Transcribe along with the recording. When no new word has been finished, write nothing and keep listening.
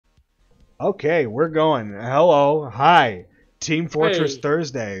Okay, we're going. Hello, hi. Team Fortress Hey.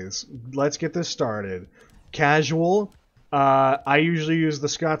 Thursdays. Let's get this started. Casual. I usually use the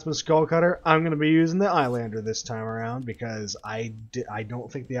Scotsman Skullcutter. I'm going to be using the Eyelander this time around because I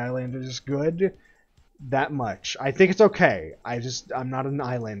don't think the Eyelander is good that much. I think it's okay. I'm not an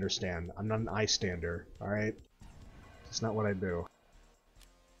Eyelander stan. I'm not an eye stander. Alright? It's not what I do.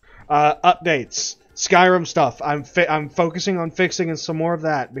 Updates. Skyrim stuff. I'm focusing on fixing some more of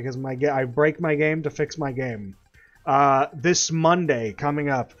that because I break my game to fix my game. This Monday coming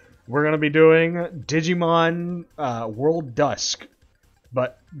up, we're gonna be doing Digimon World Dusk,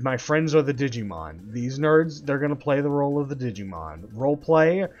 but my friends are the Digimon. These nerds, they're gonna play the role of the Digimon.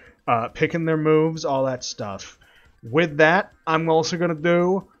 Roleplay, picking their moves, all that stuff. With that, I'm also gonna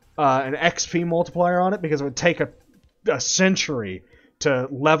do an XP multiplier on it because it would take a century to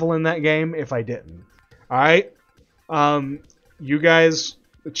level in that game if I didn't. Alright? You guys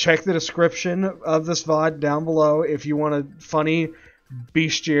check the description of this VOD down below if you want a funny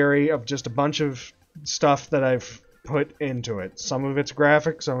bestiary of just a bunch of stuff that I've put into it. Some of it's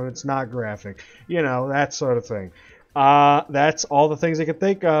graphic, some of it's not graphic. You know, that sort of thing. That's all the things I can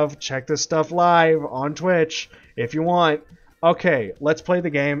think of. Check this stuff live on Twitch if you want. Okay, let's play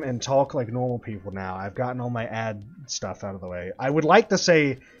the game and talk like normal people now. I've gotten all my ad stuff out of the way. I would like to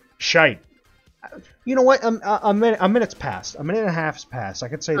say shite. You know what? A minute's passed. A minute and a half's passed. I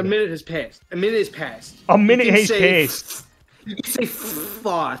could say A minute has passed. A minute has passed. A minute has passed. You can say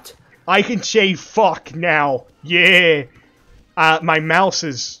thought. I can say fuck now. Yeah. My mouse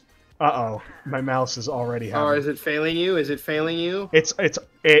is... Uh-oh. My mouse is already having... Oh, is it failing you? Is it failing you?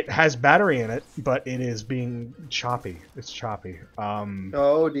 It has battery in it, but it is being choppy. It's choppy.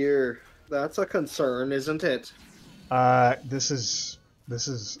 Oh dear. That's a concern, isn't it? This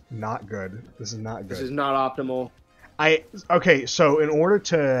is not good. This is not good. This is not optimal. Okay, so in order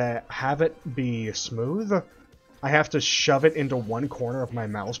to have it be smooth, I have to shove it into one corner of my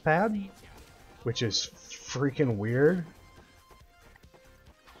mouse pad, which is freaking weird.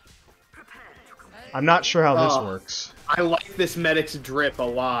 I'm not sure how this works. I like this medic's drip a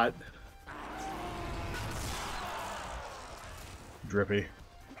lot. Drippy.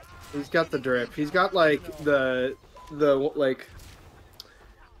 He's got the drip. He's got like the like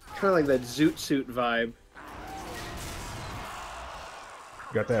kind of like that Zoot Suit vibe.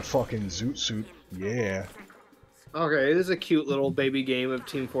 Got that fucking Zoot Suit. Yeah. Okay, this is a cute little baby game of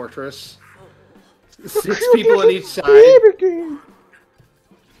Team Fortress. 6 people on each side.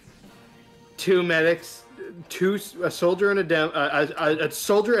 Two medics, a soldier and a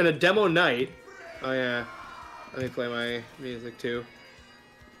soldier and a Demoknight. Oh yeah, let me play my music too.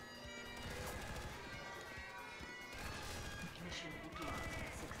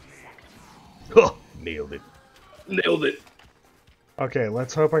 Oh, nailed it. Nailed it. Okay,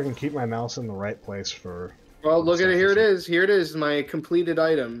 let's hope I can keep my mouse in the right place for... Well, look at it. Here it is. Here it is. My completed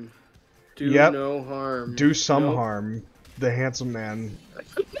item. Do no harm. Do some harm. The handsome man.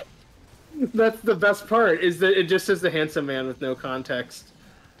 That's the best part, is that it just says the handsome man with no context.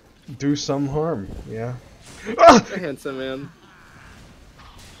 Do some harm, yeah. The handsome man.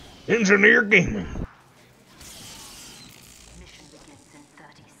 Engineer gaming.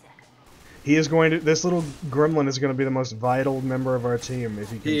 He is going to... This little gremlin is going to be the most vital member of our team if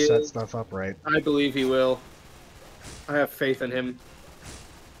he can set stuff up right. I believe he will. I have faith in him.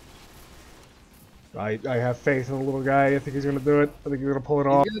 I have faith in the little guy. I think he's going to do it. I think he's going to pull it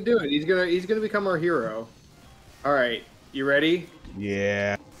off. He's going to do it. He's going to become our hero. Alright, you ready?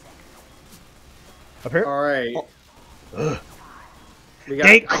 Yeah. Up here? Alright. Oh.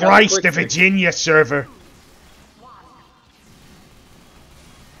 Thank Christ, the Virginia server.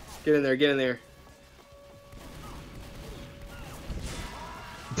 Get in there, get in there.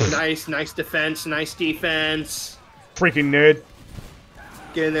 Nice defense, nice defense. Freaking nerd.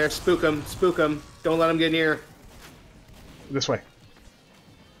 Get in there, spook him, spook him. Don't let him get near. This way.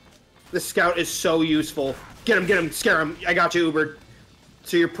 This scout is so useful. Get him, scare him. I got you, Uber.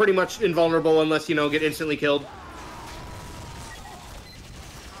 So you're pretty much invulnerable unless, you know, get instantly killed.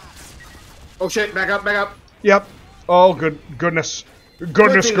 Oh shit, back up, back up. Yep. Oh, goodness.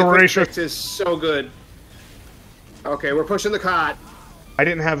 Goodness gracious. This is so good. Okay, we're pushing the cot. I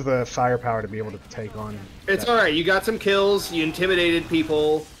didn't have the firepower to be able to take on... It's alright, you got some kills, you intimidated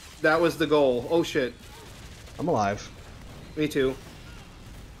people. That was the goal. Oh shit. I'm alive. Me too.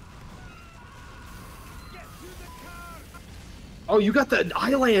 Oh, you got the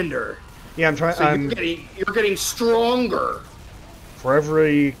Eyelander. Yeah, I'm trying... So you're getting stronger. For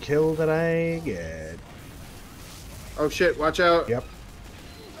every kill that I get... Oh shit, watch out. Yep.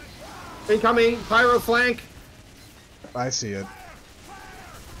 Incoming! Pyro flank! I see it.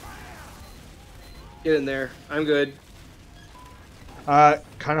 Get in there. I'm good. Kind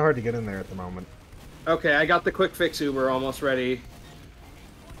of hard to get in there at the moment. Okay, I got the quick fix Uber almost ready.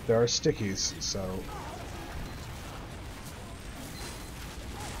 There are stickies, so...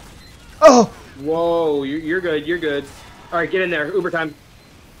 Oh! Whoa, you're good, you're good. Alright, get in there. Uber time.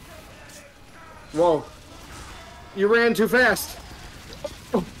 Whoa. You ran too fast.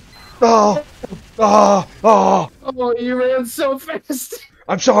 Oh! Oh! Oh! Oh, you ran so fast.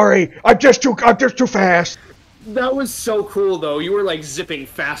 I'm sorry. I'm just too fast. That was so cool, though. You were, like, zipping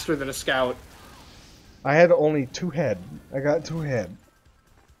faster than a scout. I had only 2 head. I got 2 head.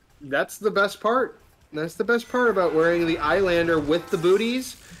 That's the best part. That's the best part about wearing the Eyelander with the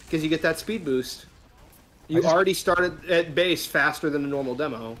booties, because you get that speed boost. You already started at base faster than a normal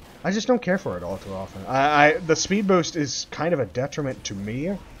demo. I just don't care for it all too often. The speed boost is kind of a detriment to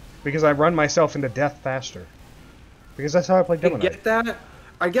me, because I run myself into death faster. Because that's how I play Demoknight. I get that.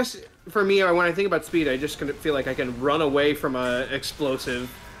 I guess, for me, when I think about speed, I just feel like I can run away from an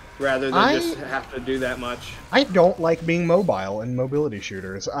explosive rather than just have to do that much. I don't like being mobile in mobility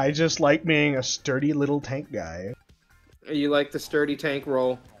shooters. I just like being a sturdy little tank guy. You like the sturdy tank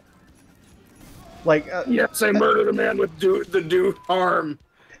roll? Like, yes, I murdered a man with the arm.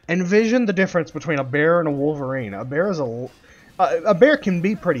 Envision the difference between a bear and a wolverine. A bear is a bear can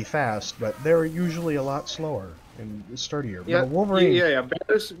be pretty fast, but they're usually a lot slower and sturdier. Yeah, but a wolverine... yeah.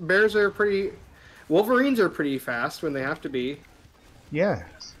 Bears are pretty... Wolverines are pretty fast when they have to be. Yeah.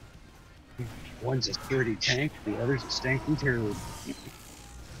 One's a sturdy tank, the other's a stanky turd.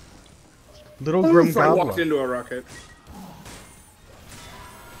 Little Grim I Goblin. walked into a rocket.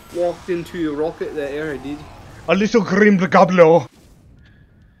 Walked into a rocket there, I did. A little Grim Goblin.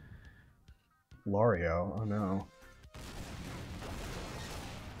 Lario, oh no.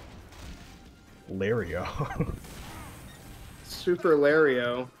 Lario. Super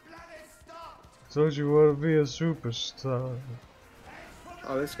Lario. So you want to be a superstar?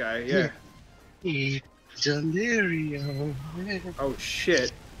 Oh, this guy, yeah. It's a Lario. Oh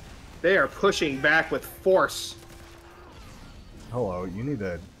shit. They are pushing back with force. Hello, you need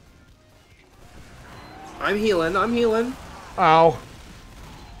to... I'm healing, I'm healing. Ow.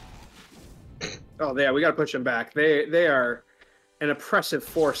 Oh yeah, we gotta push them back. They are an oppressive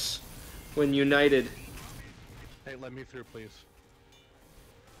force when united. Hey, let me through, please.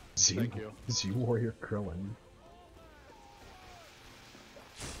 Thank you. Z Warrior Krillin.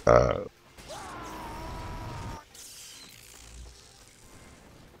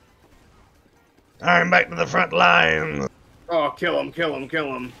 I'm back to the front line. Oh, kill him, kill him,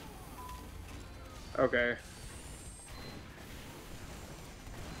 kill him. Okay.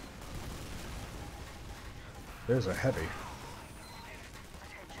 There's a heavy.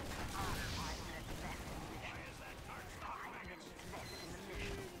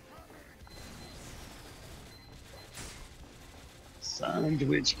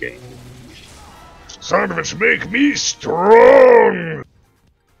 Sandwich game. Sandwich make me strong.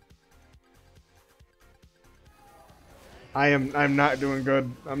 I'm not doing good.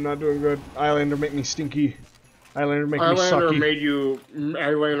 I'm not doing good. Eyelander make me stinky. Eyelander make me sucky.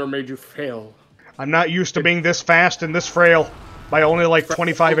 Eyelander made you fail. I'm not used to being this fast and this frail by only like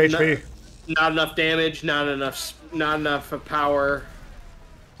 25 HP. Not enough damage, not enough power.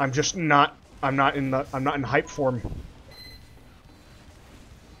 I'm just not I'm not in hype form.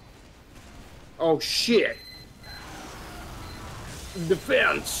 Oh shit.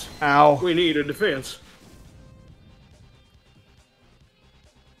 Defense. Ow. We need a defense.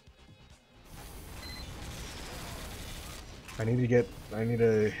 I need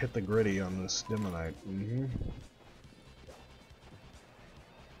to hit the gritty on this Demoknight.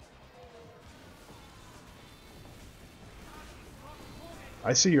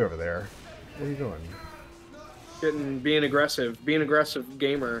 I see you over there. What are you doing? Being aggressive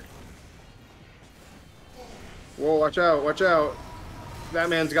gamer. Whoa, watch out, watch out. That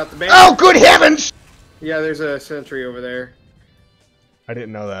man's got the band. Oh, good heavens! Yeah, there's a sentry over there. I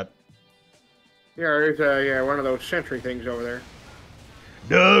didn't know that. Yeah, there's one of those sentry things over there.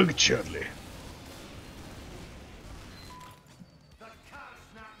 Doug Chudley.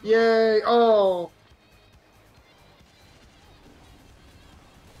 Yay! Oh!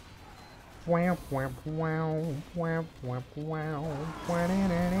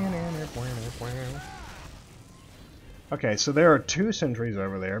 Okay, so there are 2 sentries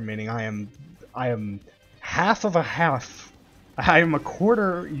over there, meaning I am half of a half. I am a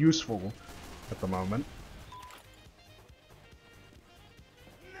quarter useful at the moment.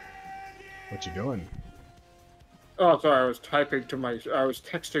 What you doing? Oh, sorry, I was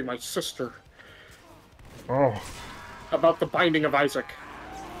texting my sister Oh. about the binding of Isaac.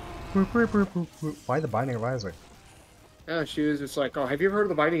 Why the Binding of Isaac? Yeah, she was just like, oh, have you ever heard of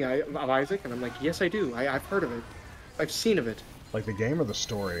the Binding of Isaac? And I'm like, yes, I do. I've heard of it. I've seen of it. Like the game or the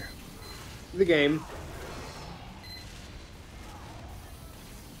story? The game.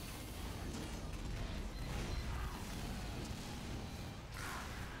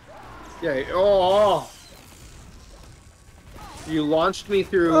 Yeah. Oh. You launched me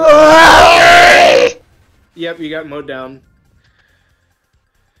through. Yep, you got mowed down.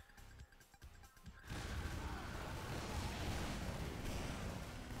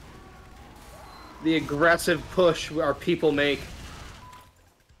 The aggressive push our people make.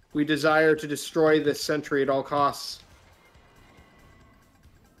 We desire to destroy this century at all costs.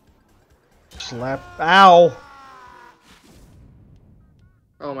 Slap. Ow!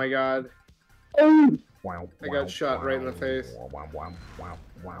 Oh my god. Wow, I got shot right in the face. Wow, wow, wow,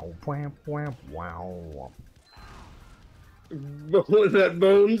 wow, wow, wow, wow. Was that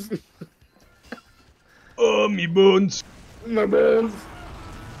bones? Oh, me bones. My bones.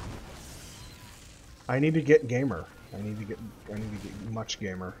 I need to get gamer. I need to get much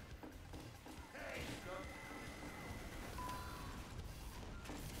gamer.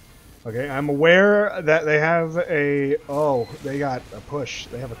 Okay, I'm aware that they have a... Oh, they got a push.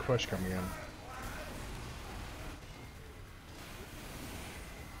 They have a push coming in.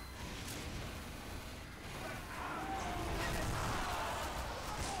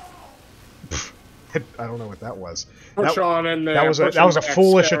 I don't know what that was. Push on in there. That was a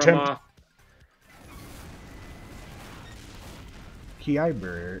foolish attempt.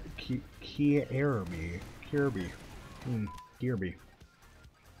 Kirby. Kirby.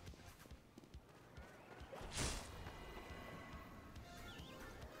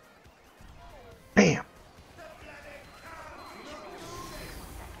 Bam!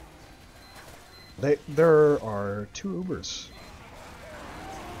 There are 2 Ubers.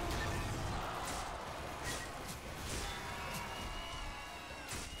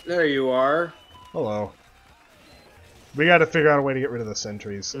 There you are. Hello. We gotta figure out a way to get rid of the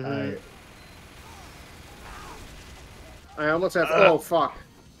sentries. I almost have. Oh fuck!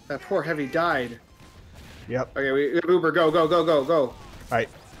 That poor heavy died. Yep. Okay, we Uber. Go, go, go, go, go. Alright.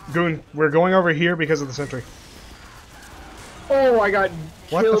 Goon, we're going over here because of the sentry. Oh, I got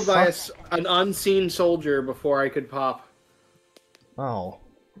What killed the by fuck? an unseen soldier before I could pop. Oh.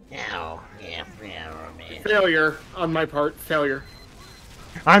 Failure on my part. Failure.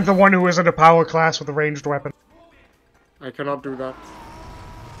 I'm the one who isn't a power class with a ranged weapon. I cannot do that.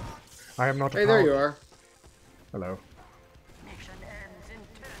 I am not a Hey, power... there you are. Hello. Mission ends in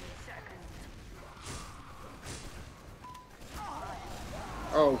 10 seconds.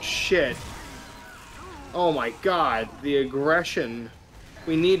 Oh shit. Oh my god, the aggression.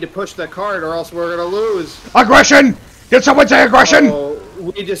 We need to push the cart or else we're gonna lose. Aggression! Did someone say aggression? Oh,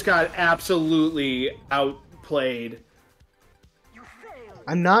 we just got absolutely outplayed.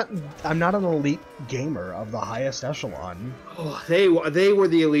 I'm not an elite gamer of the highest echelon. Oh, they were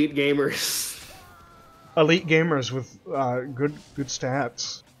the elite gamers. Elite gamers with good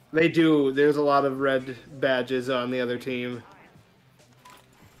stats. They do. There's a lot of red badges on the other team.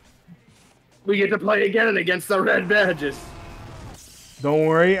 We get to play again against the red badges. Don't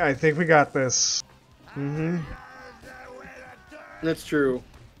worry, I think we got this. That's true.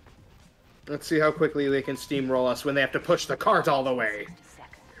 Let's see how quickly they can steamroll us when they have to push the cart all the way.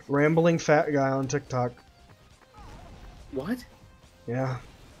 Rambling fat guy on TikTok. What? Yeah.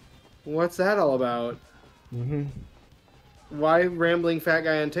 What's that all about? Why rambling fat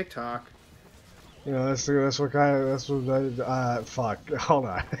guy on TikTok? You know, that's what kind of, fuck. Hold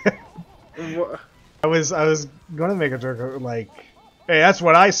on. I was gonna make a joke like, hey, that's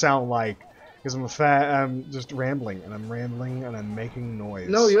what I sound like. Because I'm just rambling, and I'm making noise.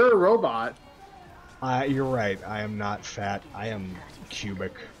 No, you're a robot. You're right. I am not fat. I am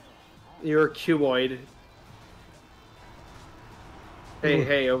cubic. You're a cuboid. Hey,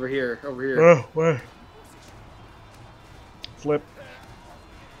 hey, over here, over here. Oh, what? Flip.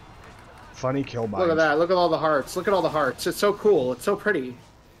 Funny kill bind. Look at that. Look at all the hearts. Look at all the hearts. It's so cool. It's so pretty.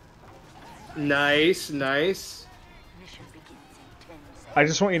 Nice, nice. Mission begins in 10 seconds. I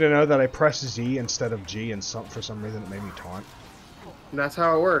just want you to know that I pressed Z instead of G, and for some reason it made me taunt. And that's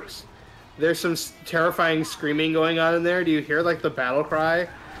how it works. There's some terrifying screaming going on in there. Do you hear, like, the battle cry?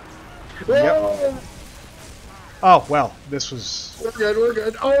 Yep. Oh, well, this was... We're good, we're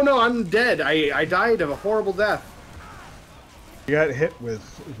good. Oh, no, I'm dead. I died of a horrible death. You got hit with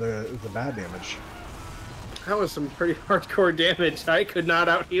the bad damage. That was some pretty hardcore damage. I could not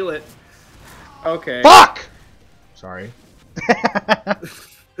out-heal it. Okay. Fuck! Sorry.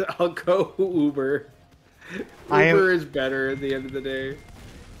 I'll go Uber. Uber is better at the end of the day.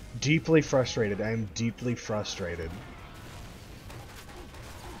 Deeply frustrated. I am deeply frustrated.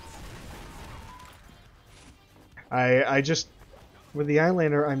 I just with the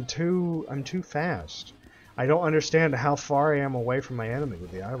Eyelander I'm too fast. I don't understand how far I am away from my enemy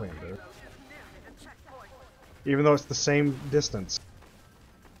with the Eyelander. Even though it's the same distance.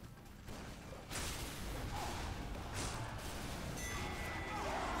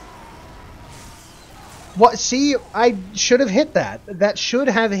 What? See, I should have hit that. That should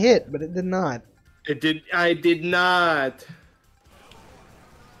have hit, but it did not. It did. I did not.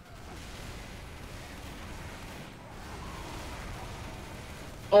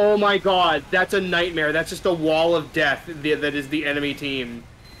 Oh my god, that's a nightmare. That's just a wall of death that is the enemy team.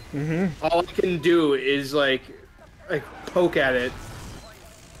 Mm-hmm. All I can do is like poke at it.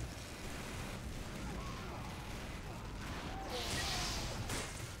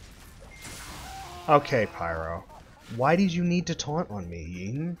 Okay, Pyro. Why did you need to taunt on me,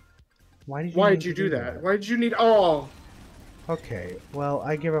 Yin? Why did you do that? Why did you need? Oh. Okay, well,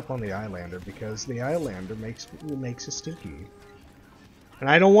 I give up on the Eyelander because the Eyelander makes it stinky. And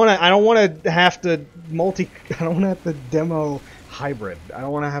I don't want to have to I don't want to have to demo hybrid. I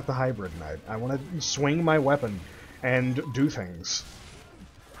don't want to have to hybrid knight. I want to swing my weapon and do things.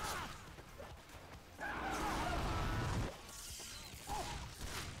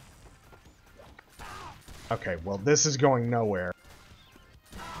 Okay, well, this is going nowhere.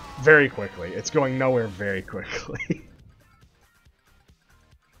 Very quickly. It's going nowhere very quickly.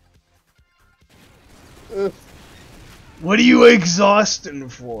 What are you exhausting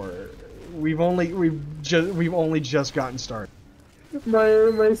for? We've only just gotten started.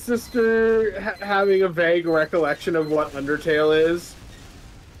 My sister having a vague recollection of what Undertale is.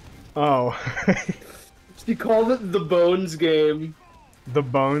 Oh. She called it the Bones game. The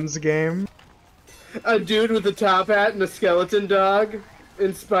Bones game? A dude with a top hat and a skeleton dog,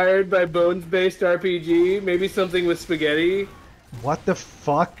 inspired by Bones-based RPG. Maybe something with spaghetti. What the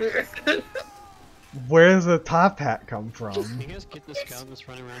fuck? Where does the top hat come from? Can you guys get the scout that's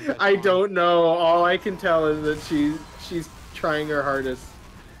running around? I don't know. All I can tell is that she's trying her hardest.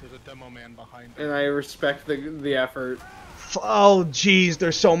 There's a demo man behind her. And I respect the effort. Oh, jeez,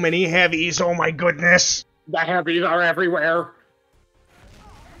 there's so many heavies. Oh my goodness. The heavies are everywhere.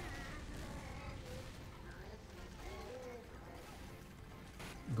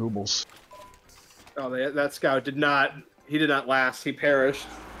 Goobles. Oh, that scout did not last. He perished.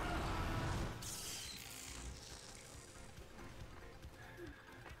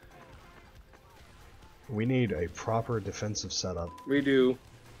 We need a proper defensive setup. We do.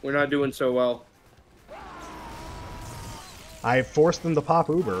 We're not doing so well. I forced them to pop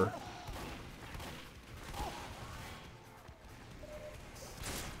Uber.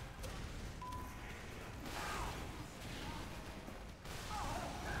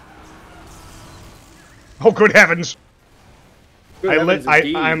 Oh, good heavens!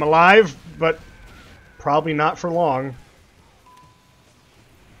 I'm alive, but probably not for long.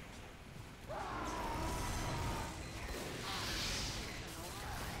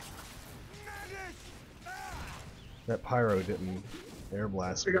 That Pyro didn't air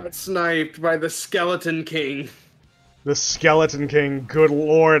blast me. We got sniped by the Skeleton King. The Skeleton King, good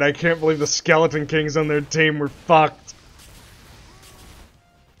lord, I can't believe the Skeleton Kings on their team were fucked.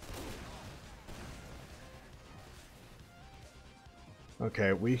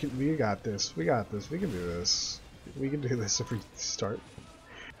 Okay, we got this. We got this. We can do this. We can do this if we start.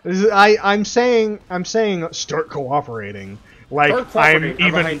 I'm saying start cooperating. Like I'm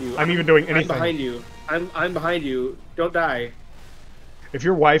even doing anything. I'm behind you. I'm behind you. Don't die. If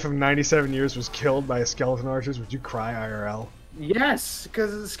your wife of 97 years was killed by a skeleton archers, would you cry IRL? Yes,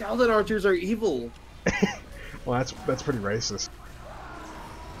 because the skeleton archers are evil. Well, that's pretty racist.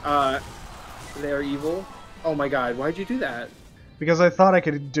 They are evil. Oh my god, why'd you do that? Because I thought I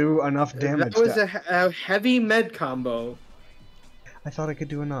could do enough damage. That was a heavy med combo. I thought I could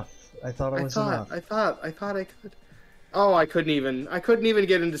do enough. I thought it was enough. I thought I could. Oh, I couldn't even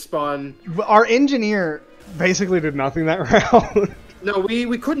get into spawn. Our engineer basically did nothing that round. No,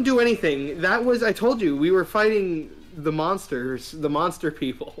 we couldn't do anything. That was, I told you, we were fighting the monsters, the monster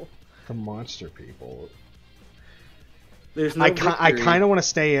people. The monster people. There's no I kind of want to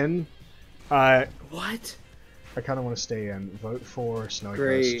stay in. What? I kind of want to stay in. Vote for Snowy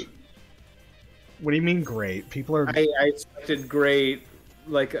Great. Coast. What do you mean great? People are... I expected great,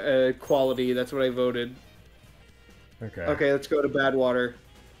 like, quality. That's what I voted. Okay. Okay, let's go to Badwater.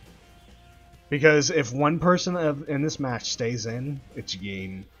 Because if one person in this match stays in, it's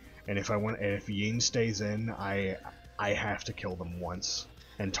Yin. And if Yin stays in, I have to kill them once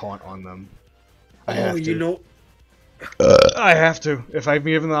and taunt on them. Oh, you know... I have to. If I'm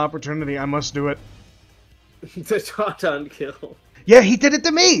given the opportunity, I must do it. The tauntaun kill. Yeah, he did it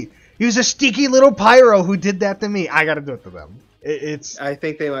to me! He was a sneaky little pyro who did that to me. I gotta do it to them. It's... I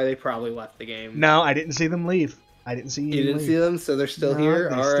think they probably left the game. No, I didn't see them leave. I didn't see You didn't leave. see them, so they're still No, here?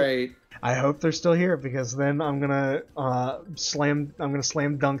 they Alright. I hope they're still here, because then I'm gonna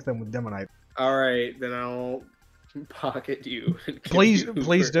slam dunk them with Demoknight. Alright, then I'll pocket you. And give Please, you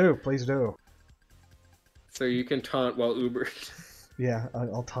please Uber. do, please do. So you can taunt while Uber. Yeah,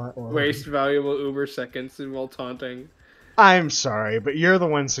 I'll taunt. Well, Waste valuable Uber seconds while taunting. I'm sorry, but you're the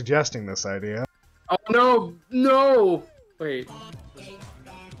one suggesting this idea. Oh no! No! Wait.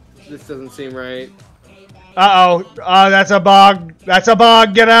 This doesn't seem right. Uh-oh. Oh, that's a bug. That's a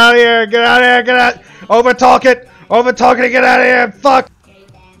bug. Get out of here. Get out of here. Get out. Overtalk it. Overtalk it and get out of here. Fuck.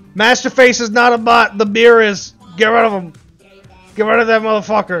 Masterface is not a bot. The beer is. Get rid of him. Get rid of that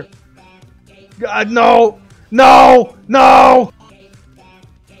motherfucker. God, no. No. No.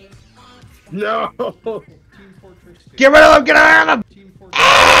 No! Team Fortress 2. Get rid of him. Get out of him. Team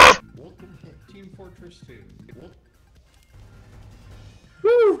Fortress 2. Welcome to Team Fortress 2.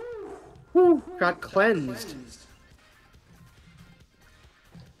 Woo! Woo! Got cleansed.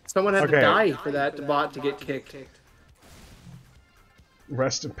 Someone had to Okay. die for that bot to get kicked.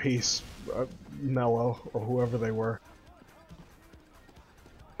 Rest in peace, Mello, or whoever they were.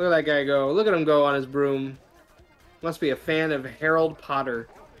 Look at that guy go. Look at him go on his broom. Must be a fan of Harold Potter.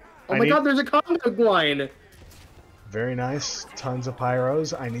 Oh I my need- god, there's a conga line! Very nice. Tons of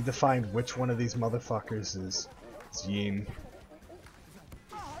pyros. I need to find which one of these motherfuckers is Yeen.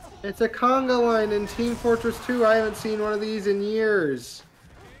 It's a conga line in Team Fortress 2. I haven't seen one of these in years.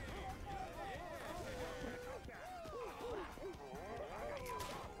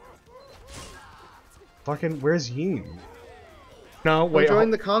 Fucking, where's Yeen? No, wait. Join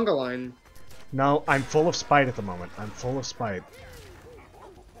the conga line. No, I'm full of spite at the moment. I'm full of spite.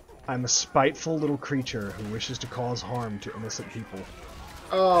 I'm a spiteful little creature who wishes to cause harm to innocent people.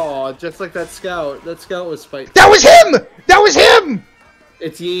 Oh, just like that scout. That scout was spite. That was him! That was him!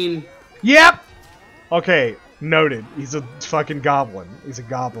 It's Yeen. Yep! Okay, noted. He's a fucking goblin. He's a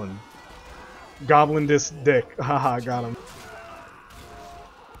goblin. Goblin this dick. Haha, got him.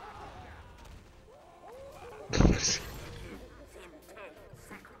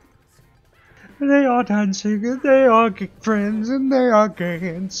 They are dancing and they are good friends and they are gay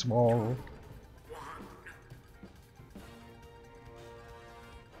and small.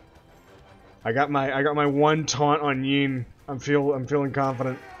 I got my one taunt on Yeen. I'm feeling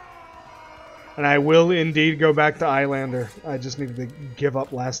confident. And I will indeed go back to Eyelander. I just needed to give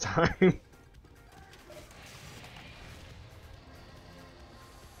up last time.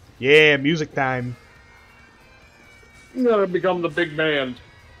 Yeah, music time. You gotta become the big band.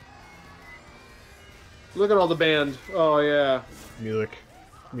 Look at all the band. Oh, yeah. Music.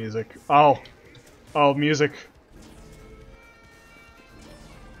 Music. Oh. Oh, music.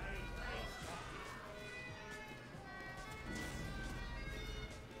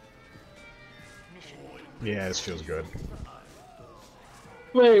 Yeah, this feels good.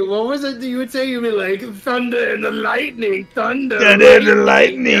 Wait, what was it that you would say? You'd be like, thunder and the lightning, thunder. Thunder and the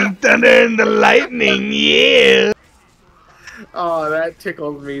lightning, thunder and the lightning, yeah! Oh, that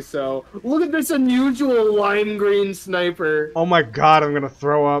tickles me so. Look at this unusual lime green sniper. Oh my god, I'm gonna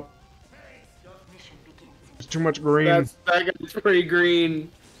throw up. There's too much green. That guy's pretty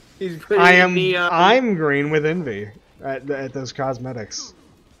green. He's pretty neon. I'm green with envy at those cosmetics.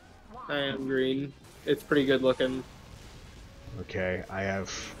 I am green. It's pretty good looking. Okay, I have...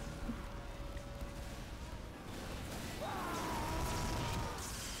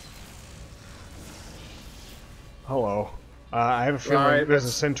 Hello. I have a feeling Alright, there's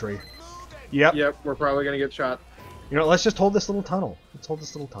a sentry. Yep. Yep, we're probably gonna get shot. You know, let's just hold this little tunnel. Let's hold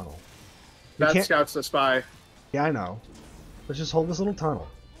this little tunnel. We That can't- scout's a spy. Yeah, I know. Let's just hold this little tunnel.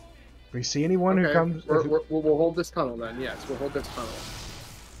 If we see anyone who Okay, comes... we'll hold this tunnel then. Yes, we'll hold this tunnel.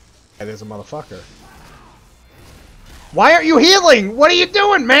 Yeah, there's a motherfucker. Why aren't you healing? What are you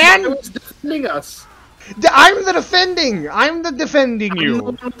doing, It man? was defending us. I'm the defending. I'm the defending I'm the you.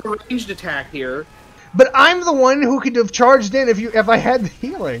 one with the ranged attack here. But I'm the one who could have charged in if I had the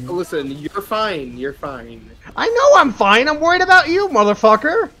healing. Listen, you're fine. You're fine. I know I'm fine. I'm worried about you,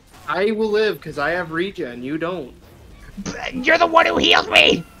 motherfucker. I will live because I have regen. You don't. You're the one who healed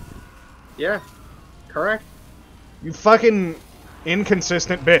me. Yeah, correct. You fucking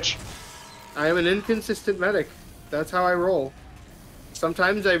inconsistent bitch. I am an inconsistent medic. That's how I roll.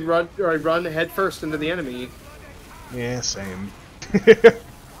 Sometimes I run head first into the enemy. Yeah, same.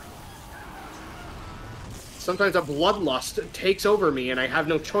 Sometimes a bloodlust takes over me and I have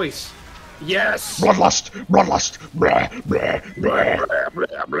no choice. Yes! Bloodlust! Bloodlust! Blah, blah, blah. Blah,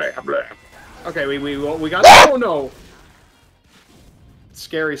 blah, blah, blah. Okay, we got. Oh no!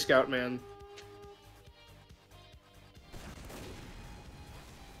 Scary scout man.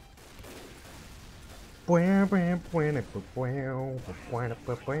 I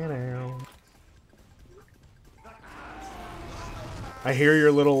hear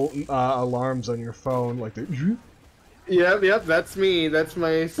your little alarms on your phone, like the. Yep, that's me. That's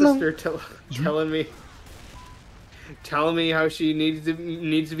my sister telling me how she needs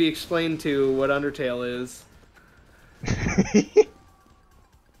to be explained to what Undertale is.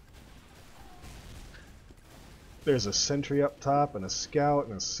 There's a sentry up top, and a scout,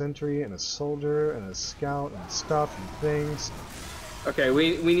 and a sentry, and a soldier, and a scout, and stuff, and things. Okay,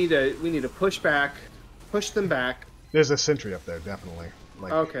 we need to push back, push them back. There's a sentry up there, definitely.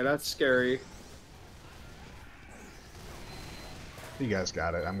 Like, Okay, that's scary. you guys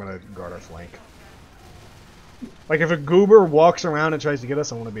got it. I'm gonna guard our flank. Like, if a goober walks around and tries to get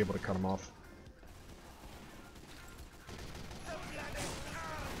us, I want to be able to cut him off.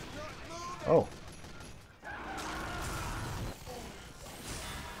 Oh.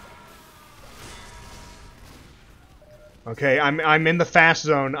 Okay, I'm in the fast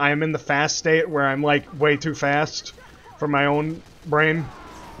zone. I am in the fast state where I'm like way too fast for my own brain.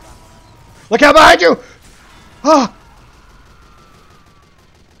 Look out behind you! Ah!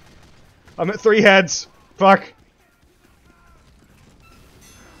 I'm at 3 heads. Fuck.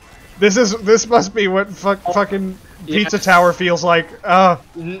 This must be what fucking Pizza Tower feels like.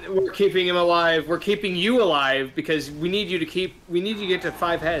 We're keeping him alive. We're keeping you alive because we need you to get to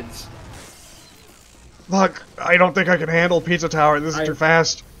 5 heads. Look, I don't think I can handle Pizza Tower. This is too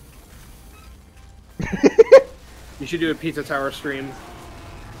fast. You should do a Pizza Tower stream.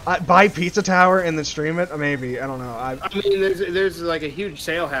 Buy Pizza Tower and then stream it? Maybe. I don't know. I mean, there's like a huge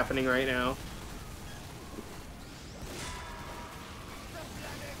sale happening right now.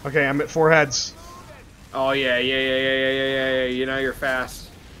 Okay, I'm at 4 heads. Oh yeah. You know you're fast.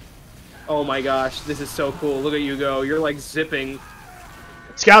 Oh my gosh, this is so cool. Look at you go. You're like zipping.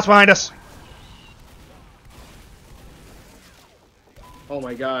 Scouts behind us. Oh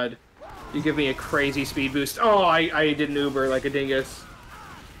my god. You give me a crazy speed boost. Oh, I did an Uber like a dingus.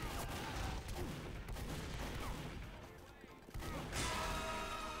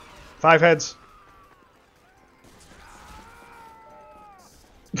 Five heads.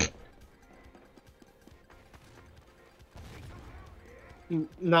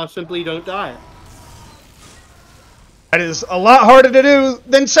 Now simply don't die. That is a lot harder to do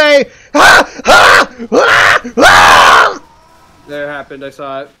than say, ah, ah, ah, ah! There it happened, I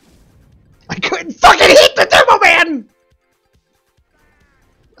saw it. I couldn't fucking hit the demo man!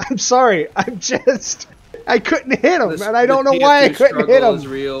 I'm sorry, I couldn't hit him, and I don't know why I couldn't hit him. Is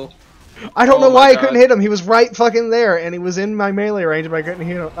real. I don't know why I couldn't hit him. He was right fucking there, and he was in my melee range, but I couldn't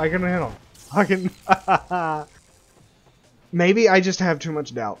hit him. Fucking. Maybe I just have too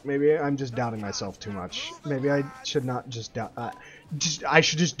much doubt. Maybe I'm just doubting myself too much. Maybe I should not just doubt. I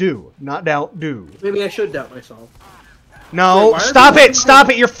should just do, not doubt. Do. Maybe I should doubt myself. No, wait, stop it! Stop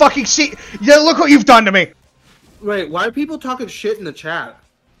it! You're fucking Yeah, look what you've done to me. Wait, why are people talking shit in the chat?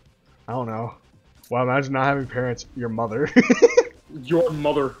 I don't know. Well, imagine not having parents. Your mother. Your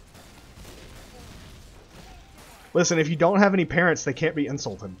mother. Listen, if you don't have any parents, they can't be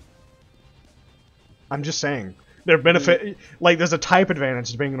insulted. I'm just saying. Their benefit, like, there's a type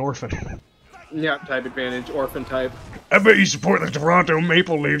advantage to being an orphan. Yeah, type advantage, orphan type. I bet you support the Toronto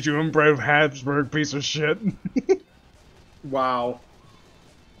Maple Leafs, you inbred Habsburg piece of shit. Wow.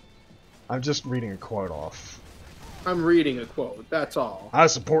 I'm just reading a quote off. I'm reading a quote, that's all. I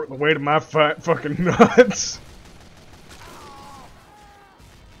support the weight of my fat fucking nuts.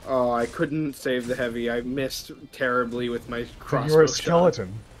 Oh, I couldn't save the heavy. I missed terribly with my crossbow You're a shot.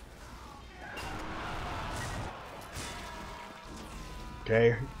 skeleton.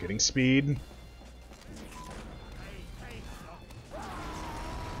 Okay, getting speed.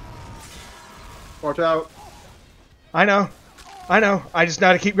 Watch out. I know. I just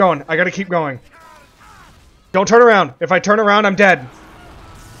gotta keep going. I gotta keep going. Don't turn around. If I turn around, I'm dead.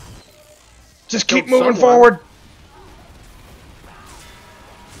 Just keep moving forward.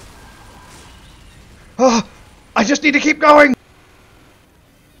 Oh, I just need to keep going.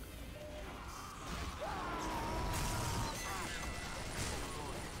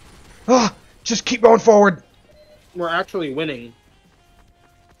 Oh, just keep going forward. We're actually winning.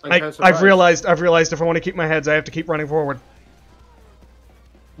 I've realized if I want to keep my heads, I have to keep running forward.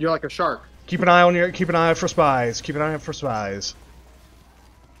 You're like a shark. Keep an eye out for spies. Keep an eye out for spies.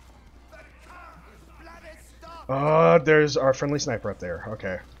 There's our friendly sniper up there.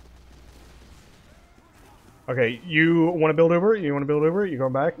 Okay. Okay, you want to build Uber? You want to build Uber? You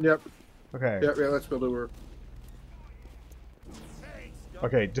going back? Yep. Okay. Yep. Yeah. Let's build over.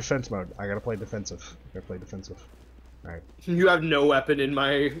 Okay, defense mode. I gotta play defensive. I gotta play defensive. Alright. You have no weapon in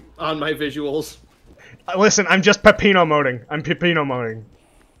on my visuals. Listen, I'm just Pepino moding. I'm Pepino moding.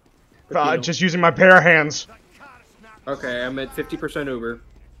 Pepino. Just using my bare hands. Okay, I'm at 50% Uber.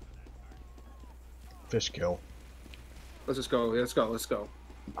 Fish kill. Let's just go. Let's go. Let's go.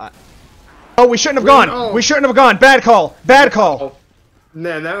 Oh, we shouldn't have gone! oh. We shouldn't have gone! Bad call! Bad call! Oh.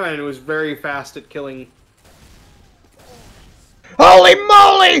 Man, that one was very fast at killing. Holy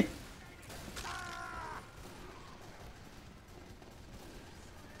moly!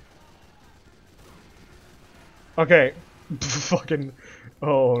 Okay. Fucking...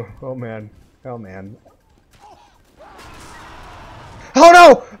 Oh man. Oh man. Oh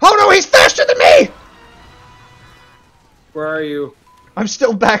no! Oh no, he's faster than me! Where are you? I'm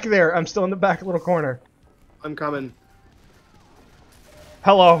still back there. I'm still in the back little corner. I'm coming.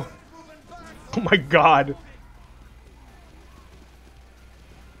 Hello. Oh my god.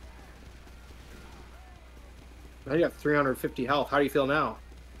 Now you have 350 health. How do you feel now?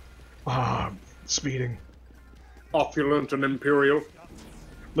 Ah, speeding. Opulent and imperial.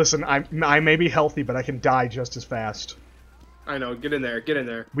 Listen, I may be healthy, but I can die just as fast. I know. Get in there. Get in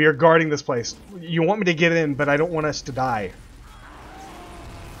there. We are guarding this place. You want me to get in, but I don't want us to die.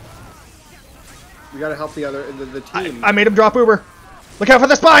 We gotta help the team. I made him drop Uber. Look out for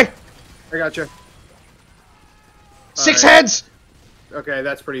the spy! I gotcha. Six Alright. heads! Okay,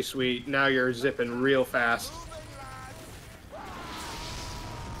 that's pretty sweet. Now you're zipping real fast.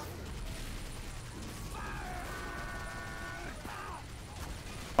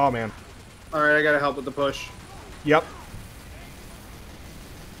 Oh man. Alright, I gotta help with the push. Yep.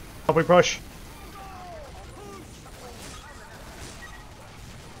 Help me push.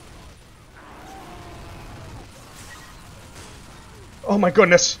 Oh my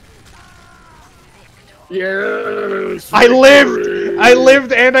goodness. Yes! I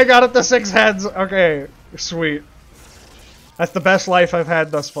lived and I got it to 6 heads. Okay, sweet. That's the best life I've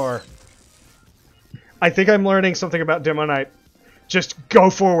had thus far. I think I'm learning something about Demoknight. Just go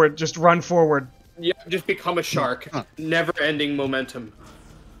forward, just run forward. Yeah, just become a shark. Never-ending momentum.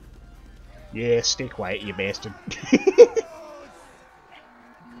 Yeah, stay quiet, you bastard.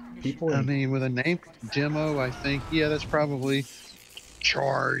 People I mean, with a name demo, I think, yeah, that's probably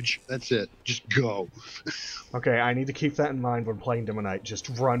charge. That's it. Just go. Okay, I need to keep that in mind when playing Demoknight. Just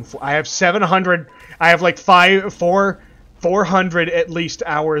run for. I have 700. I have like 400 at least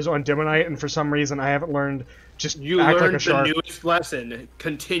hours on Demoknight, and for some reason I haven't learned. Just You act like learned a shark. the newest lesson.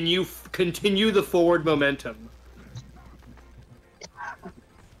 Continue the forward momentum.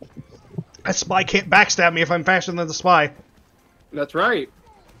 A spy can't backstab me if I'm faster than the spy. That's right.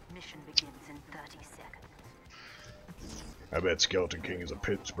 Mission begins in 30 seconds. I bet Skeleton King is a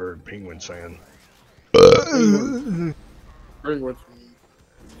Pittsburgh Penguins fan. Ringwood.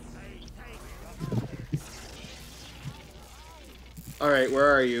 Alright,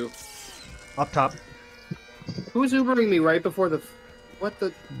 where are you? Up top. Who's Ubering me right before the... What the...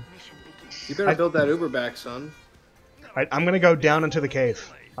 Mission begins. You better build that Uber back, son. Alright, I'm gonna go down into the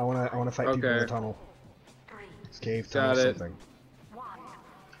cave. I wanna fight people in the Okay. tunnel. 3, Cave Got tunnel it. something. 1.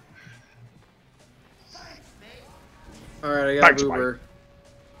 Alright, I got Thanks, Uber.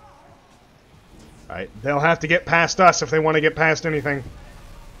 Alright, they'll have to get past us if they want to get past anything.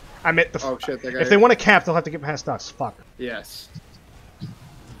 I meant the. Oh shit, that guy... If they want to cap, they'll have to get past us. Fuck. Yes.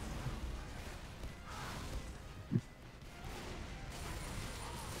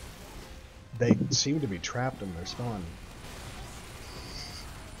 They seem to be trapped in their spawn.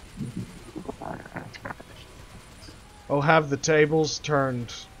 Oh, have the tables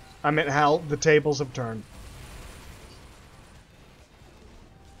turned. I meant how the tables have turned.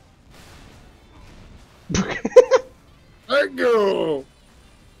 Let go!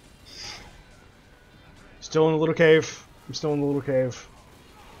 Still in the little cave. I'm still in the little cave.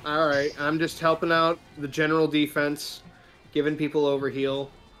 Alright, I'm just helping out the general defense, giving people overheal.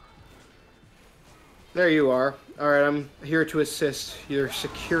 There you are. Alright, I'm here to assist your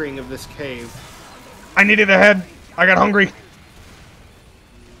securing of this cave. I needed a head. I got hungry.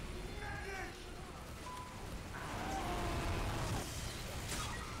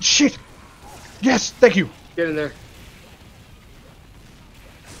 Shit. Yes, thank you. Get in there.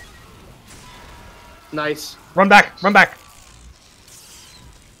 Nice. Run back. Run back.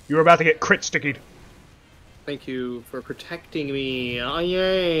 You were about to get crit stickied. Thank you for protecting me. Oh,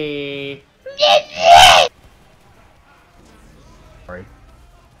 yay. Sorry.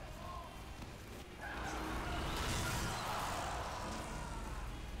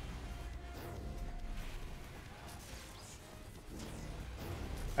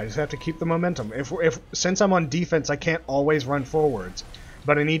 I just have to keep the momentum. If since I'm on defense, I can't always run forwards,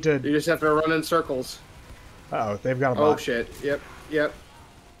 but I need to. You just have to run in circles. Uh oh, they've got a bot. Oh shit! Yep, yep.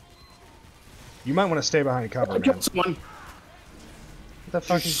 You might want to stay behind cover, I man. killed someone. What the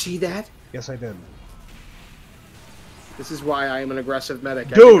fuck? Did you see that? Yes, I did. This is why I am an aggressive medic.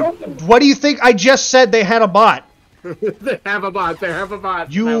 Dude, what do you think? I just said they had a bot. They have a bot. They have a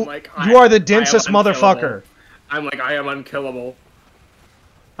bot. You, I'm like, you are the I am densest motherfucker. unkillable. I'm like, I am unkillable.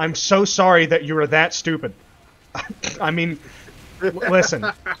 I'm so sorry that you were that stupid. I mean, listen.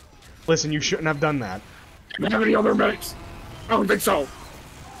 Listen, you shouldn't have done that. Do you have any other medics? I don't think so.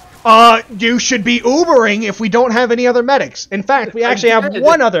 You should be Ubering if we don't have any other medics. In fact, we actually have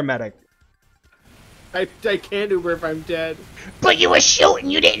one other medic. I can't Uber if I'm dead. But you were shooting.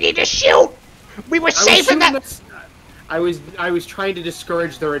 You didn't need to shoot. We were safe in that. I was trying to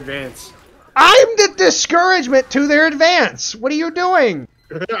discourage their advance. I'm the discouragement to their advance. What are you doing?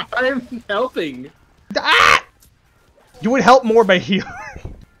 I'm helping. Ah! You would help more by healing.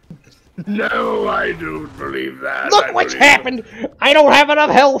 No, I don't believe that. Look what's happened. I don't have enough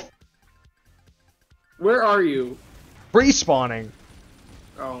health. Where are you? Respawning.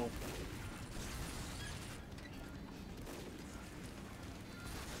 Oh.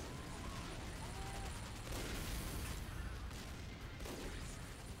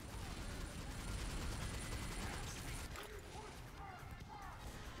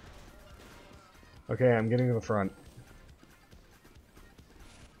 Okay, I'm getting to the front.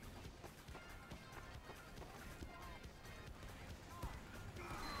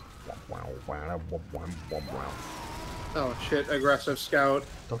 Oh shit! Aggressive scout.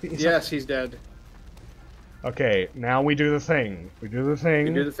 Don't get Yes, he's dead. Okay, now we do the thing. We do the thing.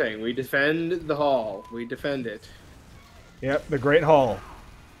 We do the thing. We defend the hall. We defend it. Yep, the Great Hall.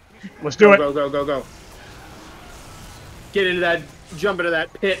 Let's do it. Go, go, go, go. Get into that. Jump into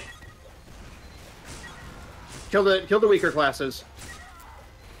that pit. Kill the weaker classes.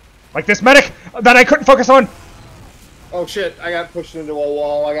 Like this medic that I couldn't focus on. Oh shit! I got pushed into a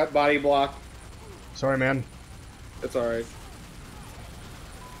wall. I got body blocked. Sorry, man. That's all right.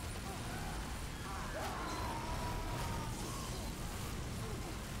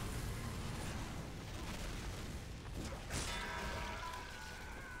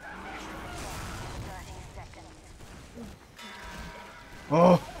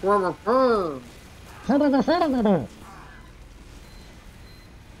 Oh.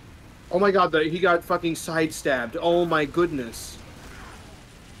 Oh my god, he got fucking sidestabbed. Oh my goodness.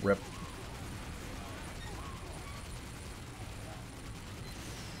 Rip.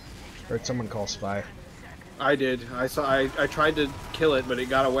 Heard someone call spy. I did. I tried to kill it, but it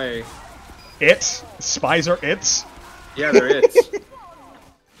got away. It's? Spies are it's? Yeah, they're it's.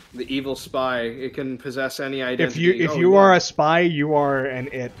 The evil spy. It can possess any identity. If you are a spy, you are an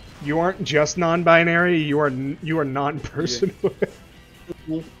it. You aren't just non-binary. You are non-person.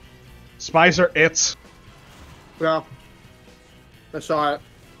 Yeah. Spies are it's. Yeah. I saw it.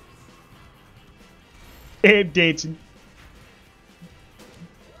 It dates.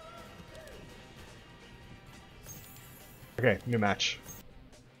 Okay, new match.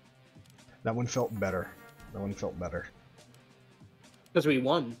 That one felt better. That one felt better. Because we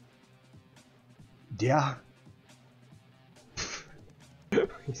won. Yeah.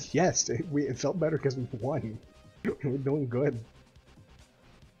 Yes, it felt better because we won. We're doing good.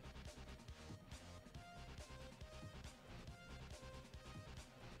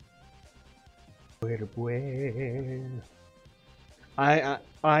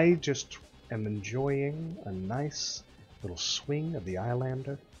 I just am enjoying a nice little swing of the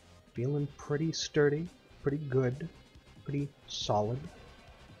Eyelander. Feeling pretty sturdy, pretty good, pretty solid.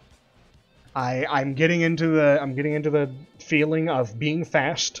 I'm getting into the feeling of being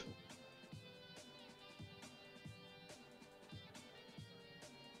fast.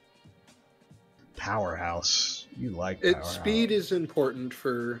 Powerhouse. You like Powerhouse. Speed is important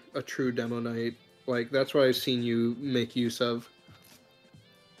for a true Demoknight. Like, that's what I've seen you make use of.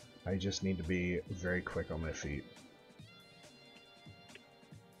 I just need to be very quick on my feet.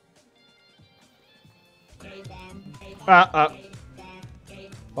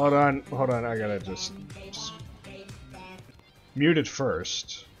 Hold on, I gotta just mute it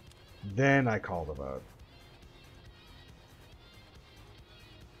first, then I call the vote.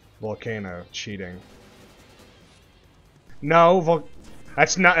 Volcano cheating. No,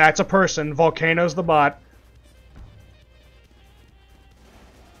 that's a person. Volcano's the bot.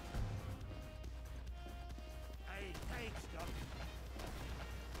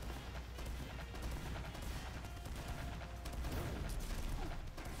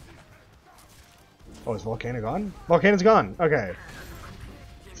 Oh, is Volcano gone? Volcano's gone. Okay.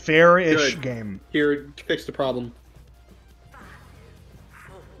 Fair-ish Good. game. Here, fix the problem.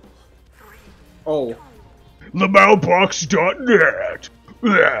 Oh. Themailbox.net.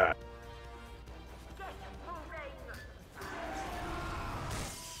 Yeah.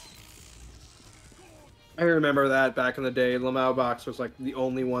 I remember that back in the day. Lamau Box was like the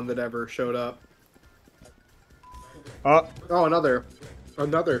only one that ever showed up. Oh, another.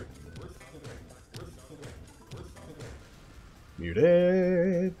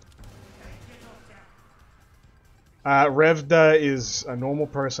 Muted. Revda is a normal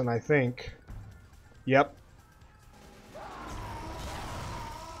person, I think. Yep.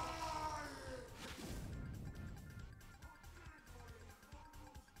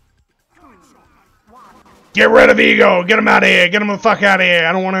 Get rid of Ego! Get him out of here! Get him the fuck out of here!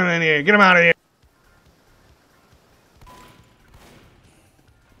 I don't want him in here! Get him out of here!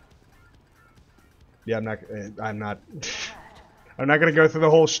 Yeah, I'm not I'm not gonna go through the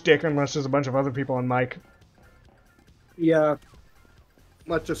whole shtick unless there's a bunch of other people on mic. Yeah.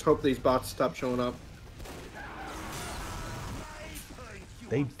 Let's just hope these bots stop showing up.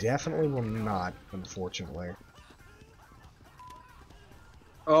 They definitely will not, unfortunately.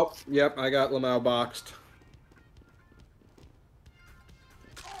 Oh, yep, I got Lamau boxed.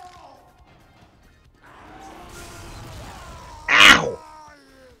 Ow!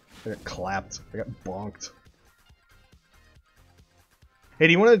 I got clapped. I got bonked. Hey,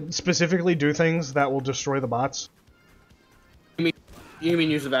 do you want to specifically do things that will destroy the bots? You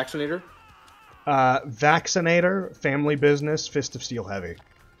mean use the vaccinator? Vaccinator, Family Business, Fist of Steel Heavy.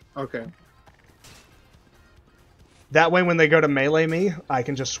 Okay. That way when they go to melee me, I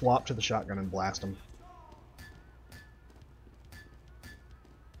can just swap to the shotgun and blast them.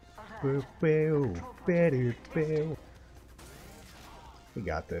 We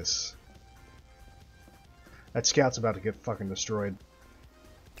got this. That scout's about to get fucking destroyed.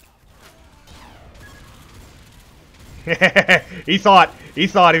 he thought he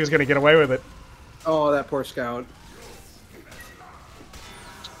was gonna get away with it. Oh, that poor scout.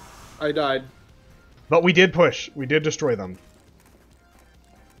 I died. But we did push. We did destroy them.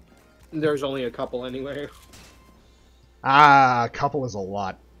 There's only a couple anyway. Ah, a couple is a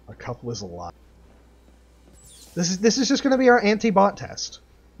lot. A couple is a lot. This is just gonna be our anti-bot test.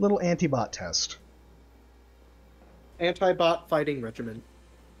 Little anti-bot test. Anti-bot fighting regimen.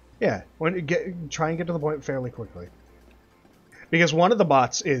 Yeah, try and get to the point fairly quickly. Because one of the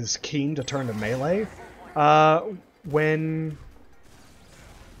bots is keen to turn to melee. When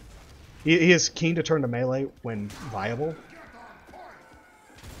he is keen to turn to melee when viable.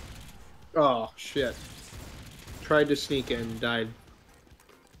 Oh shit! Tried to sneak in, died.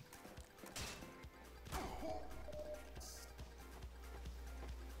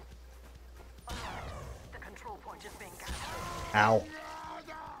 The control point is being captured. Ow.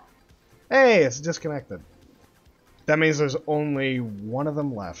 Hey, it's disconnected. That means there's only one of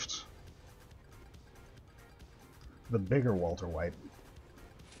them left. The bigger Walter White.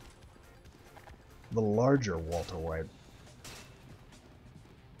 The larger Walter White.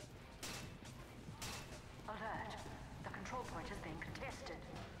 Alert. The control point is being contested.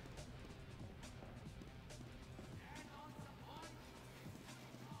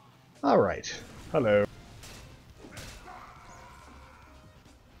 Alright. Hello.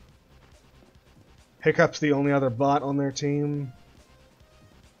 Hiccup's the only other bot on their team,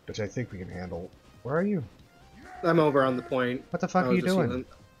 which I think we can handle. Where are you? I'm over on the point. What the fuck are you doing?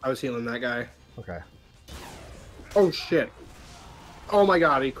 I was healing that guy. Okay. Oh shit! Oh my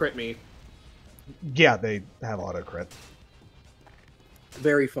god, he crit me. Yeah, they have auto crit.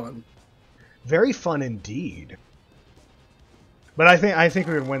 Very fun. Very fun indeed. But I think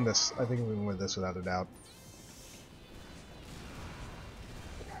we can win this. I think we can win this without a doubt.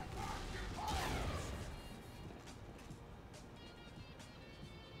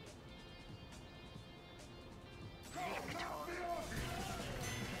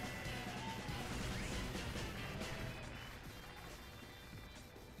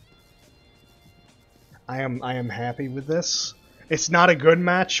 I am happy with this. It's not a good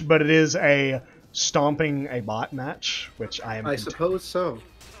match, but it is a stomping a bot match, which I am. I suppose so.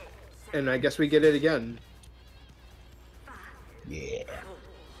 And I guess we get it again. Yeah.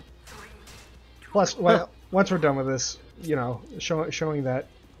 Plus, well, once we're done with this, you know, showing that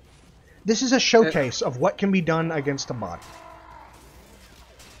this is a showcase of what can be done against a bot.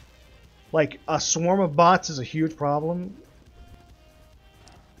 Like, a swarm of bots is a huge problem.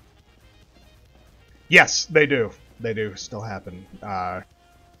 Yes, they do. They do still happen.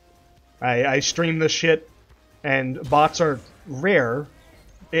 I stream this shit, and bots are rare.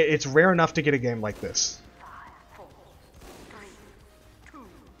 It's rare enough to get a game like this. 5, 4, 3, 2,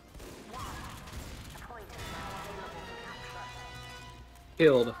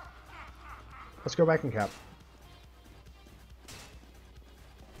 Killed. Let's go back and cap.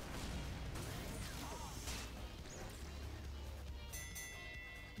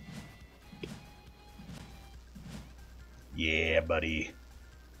 Yeah, buddy.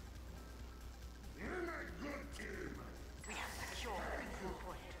 We have secured the control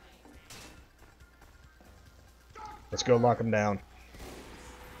point. Let's go lock him down.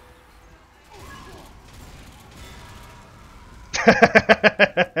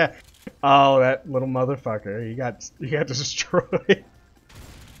 Oh, that little motherfucker. He got destroyed.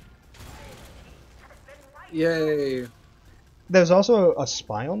 Yay. There's also a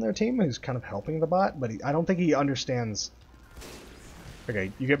spy on their team who's kind of helping the bot, but I don't think he understands.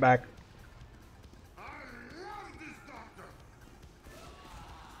 Okay, you get back.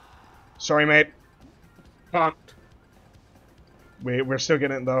 Sorry, mate. Pumped. We're still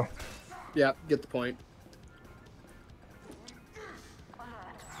getting it, though. Yeah, get the point.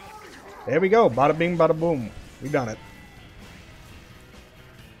 There we go. Bada bing, bada boom. We done it.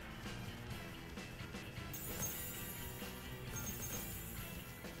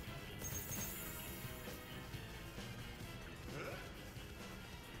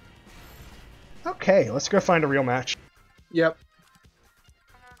 Okay, let's go find a real match. Yep.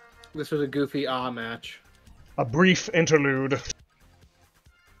 This was a goofy match. A brief interlude.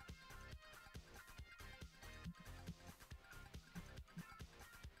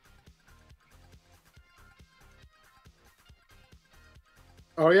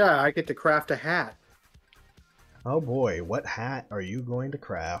 Oh yeah, I get to craft a hat. Oh boy, what hat are you going to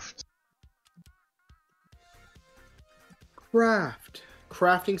craft? Craft.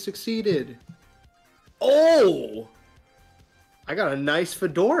 Crafting succeeded. Oh! I got a nice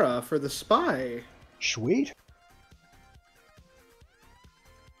fedora for the spy. Sweet.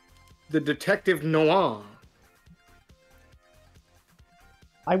 The Detective Noir.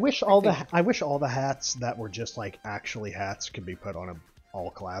 I wish all the hats that were just like actually hats could be put on all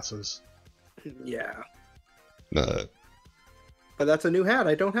classes. Yeah. But that's a new hat.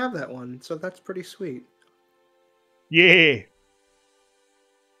 I don't have that one, so that's pretty sweet. Yeah.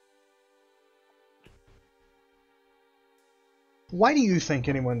 Why do you think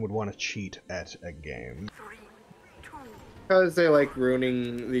anyone would want to cheat at a game? Because they like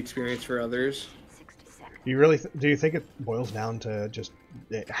ruining the experience for others. Do you think it boils down to just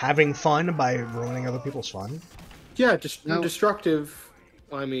having fun by ruining other people's fun? Yeah, just No. destructive.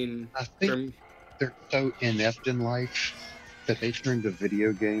 I mean, I think they're so inept in life that they turn to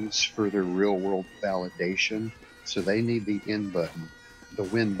video games for their real-world validation. So they need the in button, the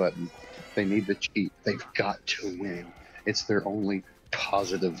win button. They need the cheat. They've got to win. It's their only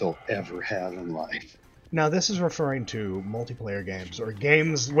positive they'll ever have in life. Now, this is referring to multiplayer games, or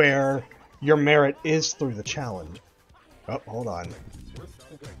games where your merit is through the challenge. Oh, hold on.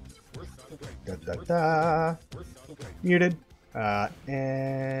 Da, da, da. Muted.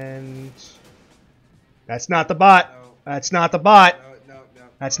 And... That's not the bot! That's not the bot!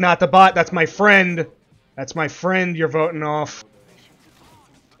 That's not the bot, that's my friend! That's my friend you're voting off.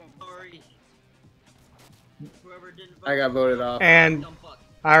 I got voted off. And...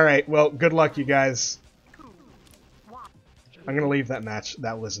 Alright, well, good luck, you guys. I'm gonna leave that match.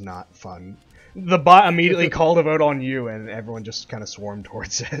 That was not fun. The bot immediately called a vote on you, and everyone just kind of swarmed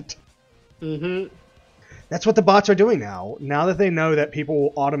towards it. Mm-hmm. That's what the bots are doing now. Now that they know that people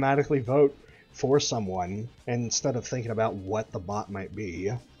will automatically vote for someone, instead of thinking about what the bot might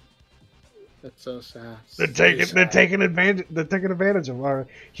be. That's so sad. They're taking advantage of our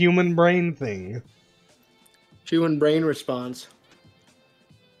human brain thing. Human brain response.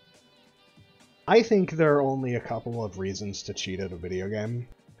 I think there are only a couple of reasons to cheat at a video game.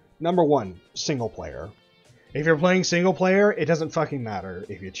 Number one, single player. If you're playing single player, it doesn't fucking matter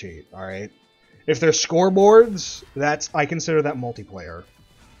if you cheat, alright? If there's scoreboards, I consider that multiplayer.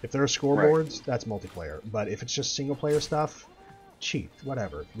 If there are scoreboards, that's multiplayer. But if it's just single player stuff, cheat,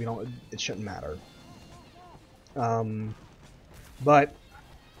 whatever. It shouldn't matter. But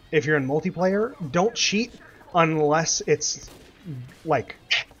if you're in multiplayer, don't cheat unless it's like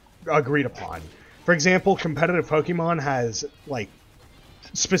agreed upon. For example, competitive Pokemon has like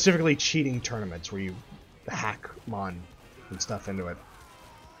specifically cheating tournaments where you hack Mon and stuff into it.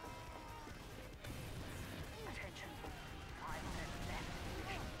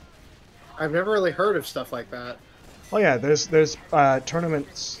 I've never really heard of stuff like that. Oh yeah, there's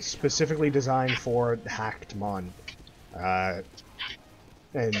tournaments specifically designed for hacked Mon, and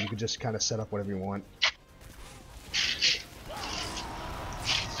you can just kind of set up whatever you want.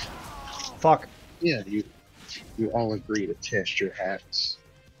 Fuck. Yeah, you all agree to test your hacks.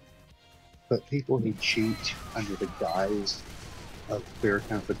 But people who cheat under the guise of fair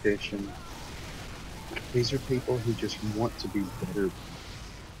competition. These are people who just want to be better.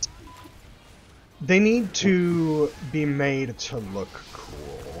 They need to be made to look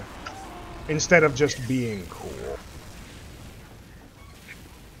cool instead of just being cool.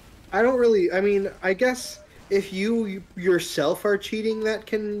 I don't really. I mean, I guess if you yourself are cheating, that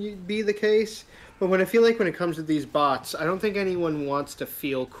can be the case. But when I feel like when it comes to these bots, I don't think anyone wants to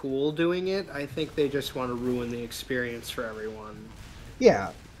feel cool doing it. I think they just want to ruin the experience for everyone.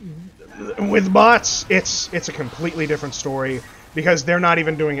 Yeah, with bots, it's a completely different story because they're not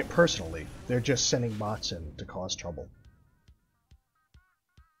even doing it personally. They're just sending bots in to cause trouble.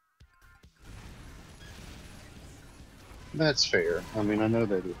 That's fair. I mean, I know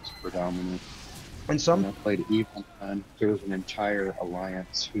that it's predominant. And When some, I played Evelyn, there was an entire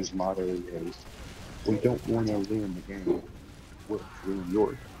alliance whose motto is, "We don't want to ruin the game. We'll ruin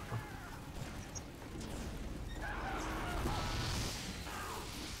yours."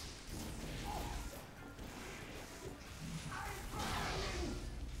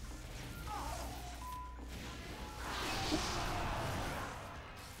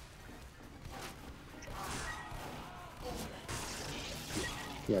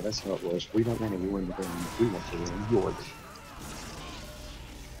 Yeah, that's how it was. We don't want to ruin the game. We want to ruin yours.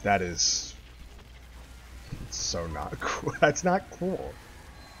 that is so not cool. That's not cool.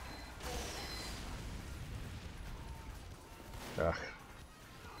 Ugh.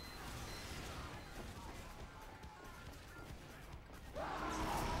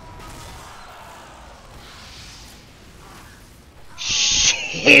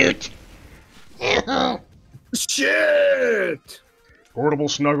 Shoot! Shit! Portable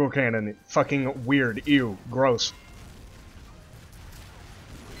snuggle cannon. Fucking weird. Ew. Gross.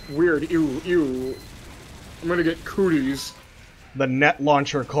 Weird. Ew. Ew. I'm gonna get cooties. The net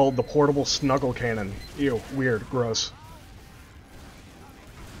launcher called the portable snuggle cannon. Ew. Weird. Gross.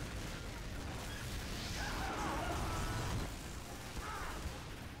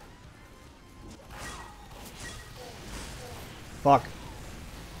 Fuck.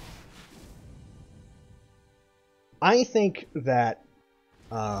 I think that,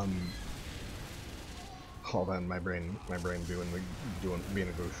 hold on, my brain being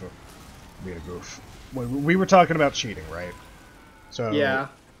a goof. We were talking about cheating, right? So Yeah.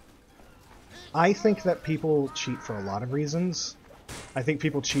 I think that people cheat for a lot of reasons. I think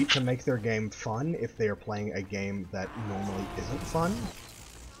people cheat to make their game fun if they are playing a game that normally isn't fun.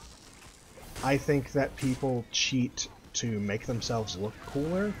 I think that people cheat to make themselves look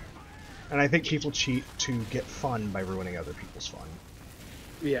cooler. And I think people cheat to get fun by ruining other people's fun.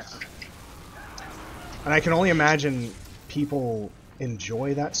 Yeah. And I can only imagine people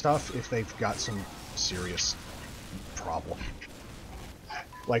enjoy that stuff if they've got some serious problem.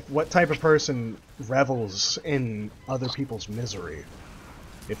 Like, what type of person revels in other people's misery?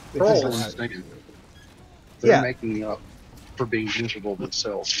 If That's it's what I'm not- saying. They're Yeah. making up for being miserable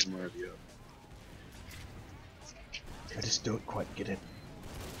themselves in their view. I just don't quite get it.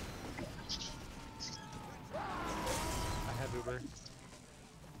 I have Uber.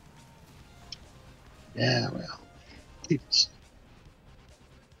 Yeah, well. It's,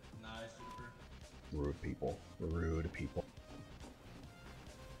 Rude people. Rude people.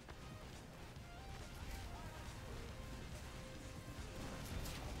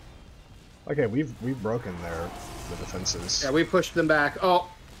 Okay, we've broken the defenses. Yeah, we pushed them back. Oh.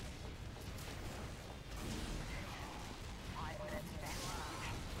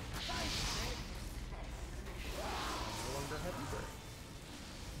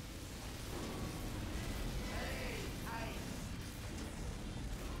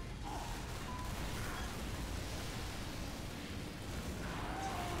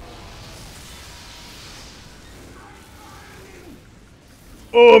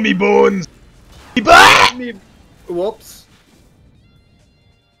 Oh, me bones! Me bah! Whoops.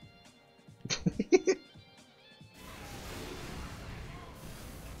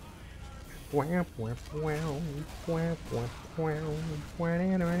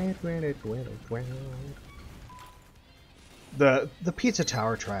 The Pizza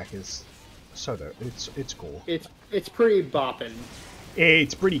Tower track is so dope. It's cool. It's pretty boppin'.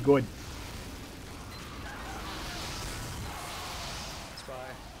 It's pretty good. Spy.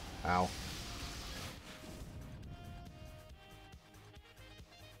 Ow.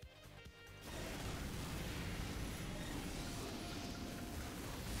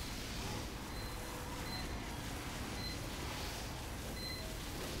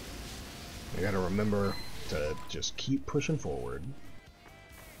 I gotta remember to just keep pushing forward.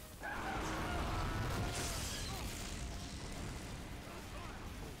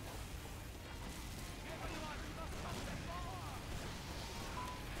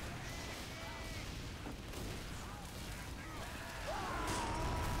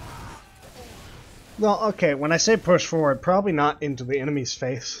 Well, okay, when I say push forward, probably not into the enemy's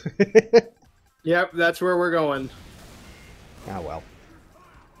face. Yep, that's where we're going. Ah, well.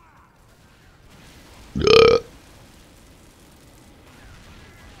 Yeah.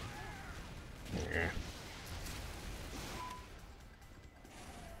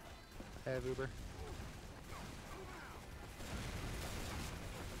 I have Uber.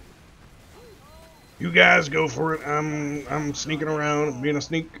 You guys go for it. I'm sneaking around. I'm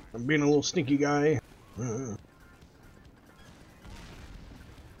being a little sneaky guy.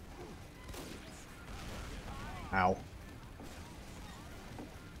 Ow.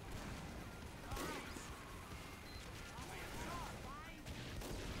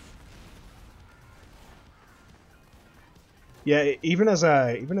 Yeah, even as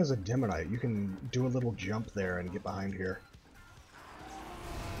a Demoknight, you can do a little jump there and get behind here.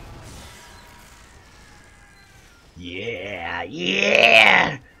 Yeah,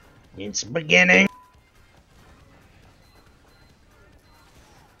 yeah! It's beginning!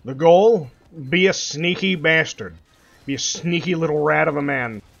 The goal? Be a sneaky bastard. Be a sneaky little rat of a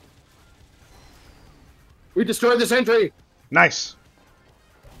man. We destroyed the sentry! Nice!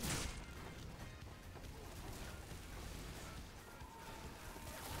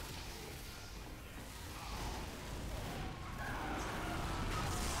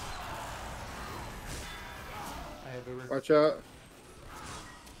 I have Uber. Watch out.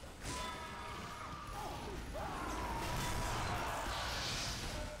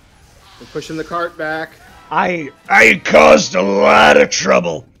 We're pushing the cart back. I caused a lot of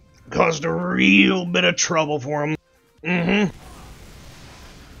trouble. Caused a real bit of trouble for him. Mm-hmm.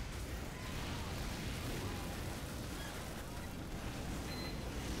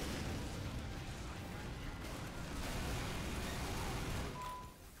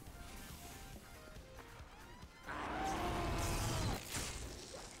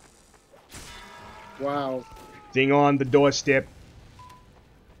 Wow. Thing on the doorstep.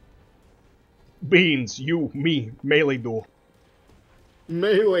 Beans, you, me, melee duel.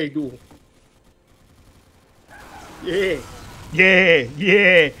 Melee duel. Yeah. Yeah,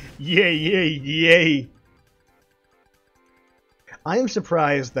 yeah, yeah, yeah, yeah. I am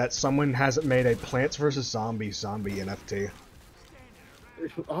surprised that someone hasn't made a Plants vs. Zombie NFT.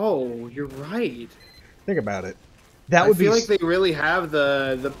 Oh, you're right. Think about it. That would I feel be like they really have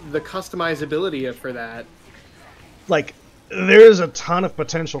the customizability for that. like there's a ton of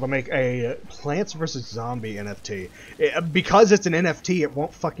potential to make a Plants vs. Zombie NFT. Because it's an NFT, it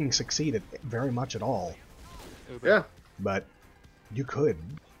won't fucking succeed at very much at all. Uber. Yeah. But you could.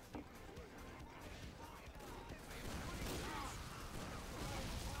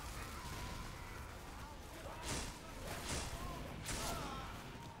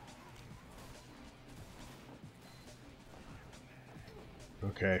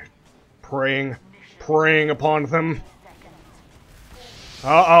 Okay. Preying upon them.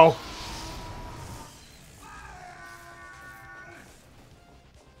 Uh-oh.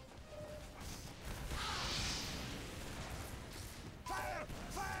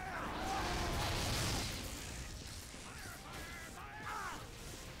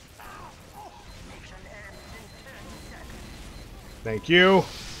 Thank you.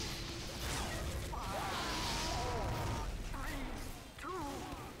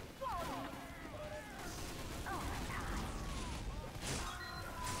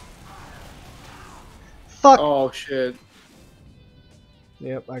 Fuck. Oh shit.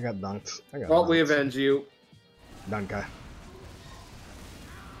 Yep, I got dunked. Well, we avenge you. Dunka.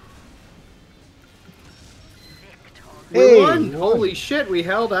 We won! Holy shit, we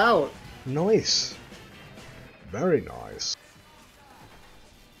held out. Nice. Very nice.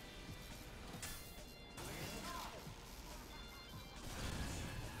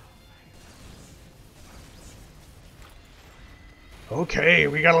 Okay,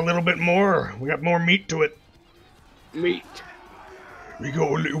 we got a little bit more. We got more meat to it. Meat. We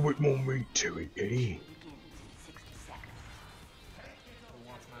got a little bit more meat to it, eh? Who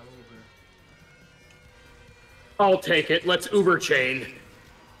wants my Uber? I'll take it. Let's Uber chain.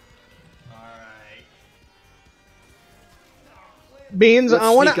 Alright. Beans, Let's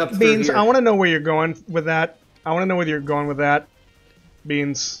I wanna sneak up through Beans, here. I wanna know where you're going with that. I wanna know where you're going with that.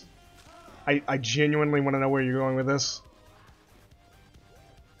 Beans. I genuinely wanna know where you're going with this.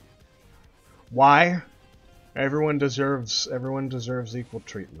 Why? Everyone deserves equal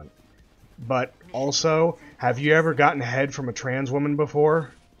treatment. But also, have you ever gotten head from a trans woman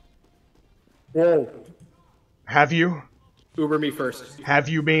before? Whoa. Have you? Uber me first. Have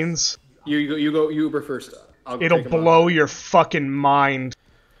you, Beans? You go Uber first. I'll go It'll take 'em on. blow your fucking mind.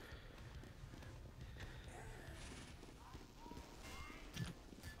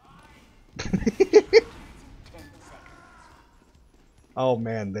 Oh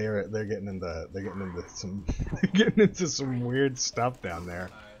man, they're getting into some they're getting into some weird stuff down there.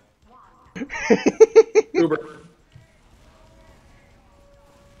 Uber.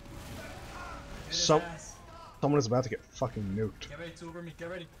 Someone is about to get fucking nuked. Get ready to Uber me. Get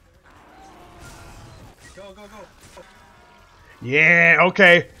ready. Go, go, go. Yeah,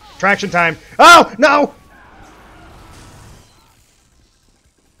 okay. Traction time. Oh no!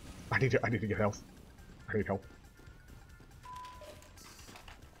 I need to get health. I need help.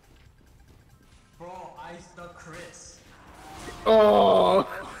 Bro, I stuck Chris. Oh,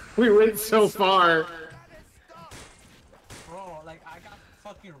 we went so far. Bro, like I got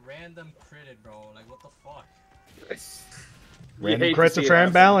fucking random critted, bro. Like what the fuck? Random hate to crits see are it fair and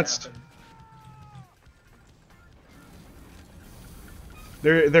happen. balanced.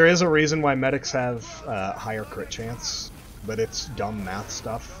 There is a reason why medics have higher crit chance, but it's dumb math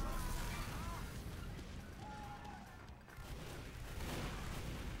stuff.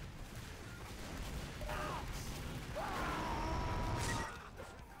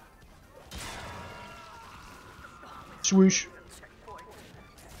 Swoosh.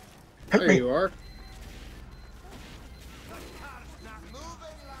 Help There me. you are.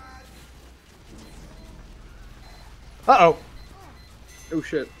 Uh-oh. Oh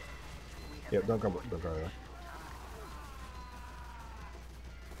shit. Yeah, don't go there.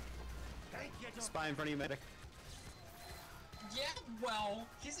 Spy in front of you, medic. Yeah, well,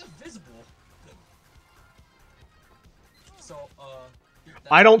 he's invisible. So,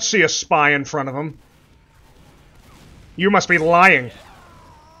 I don't see a spy in front of him. You must be lying.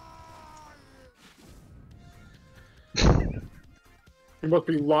 You must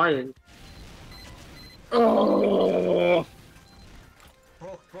be lying. Oh.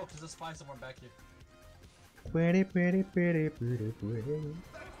 Bro, there's a spy somewhere back here. Pretty, pretty, pretty, pretty, pretty.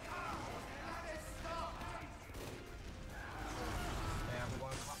 Hey,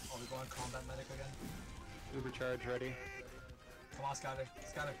 are we going combat medic again? Uber charge ready. Come on, Skyler.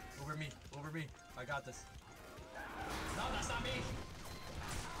 Skyler, over me. Over me. I got this. No, that's not me.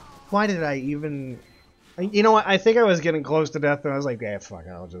 Why did I even... You know what? I think I was getting close to death, and I was like, "Yeah, fuck it,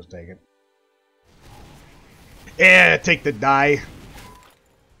 I'll just take it." Yeah, take the die.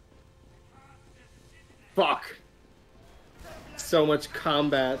 Fuck. So much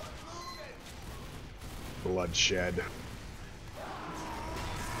combat. Bloodshed.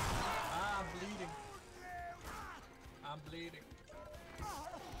 I'm bleeding. I'm bleeding.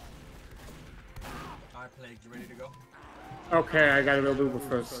 Alright, Plague, you ready to go? Okay, I gotta build Uber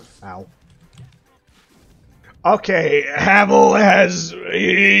first. Ow. Okay, Havel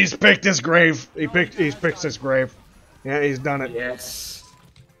he's picked his grave. He's picked his grave. Yeah, he's done it. Yes.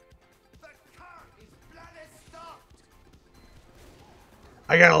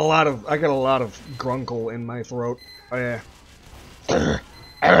 I got a lot of grunkle in my throat. Oh yeah. Invisible.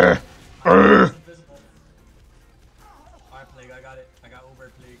 Alright, Plague, I got it. I got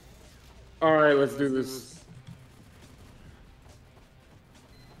Uber, Plague. Alright, let's do this.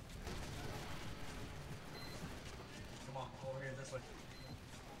 Come on, over here, this way.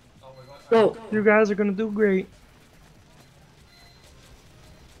 Oh, we're going. Go! You guys are gonna do great.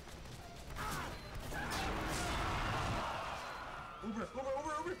 Uber!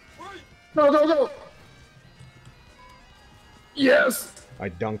 Where are you? Go, go, go! Yes! I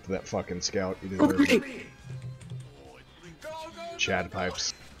dunked that fucking scout. You Uber deserve it. me! Go! Chad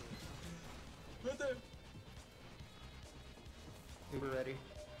pipes. Right there. Uber ready.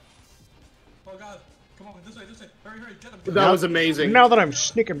 Oh god. Come on, this way. Hurry, get him. That was amazing. Now that I'm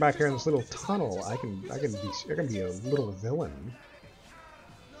sneaking back here in this little tunnel, I can be a little villain.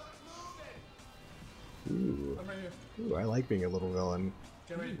 Ooh. I'm right here. Ooh, I like being a little villain.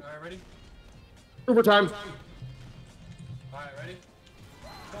 Get ready. Alright, ready? Uber time. Alright, ready?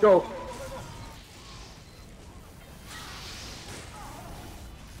 Go.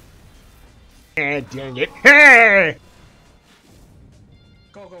 Dang it. Hey!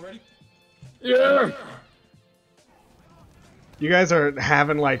 Go, ready? Yeah! You guys are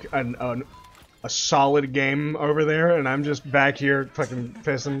having like a solid game over there, and I'm just back here fucking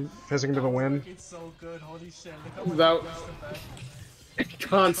pissing to the wind. It's so good, holy shit. Look how much That pushed him back.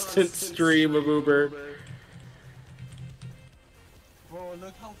 constant stream of Uber. Bro,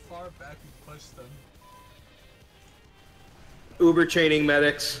 look how far back we pushed them. Uber chaining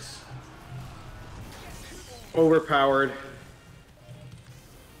medics. Overpowered.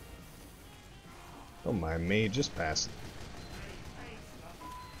 Oh my, me just passed.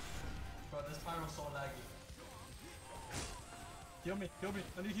 Bro, this pyro's so laggy. Heal me,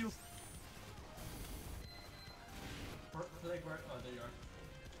 I need heals. Plague, where? Oh, there you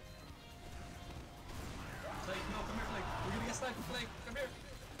Flake, no, come here, Flake. We're gonna get sniped, Flake. Come here.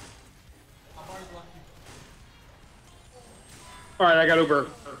 I'm already blocking you. Alright, I got Uber.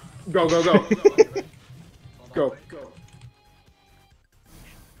 Go, go, go. Go. Go.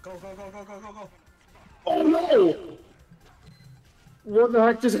 Go, go, go, go, go, go, go. Oh no! What the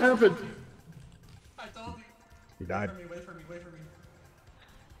heck just happened? I told you. He died. Wait for me, wait for me.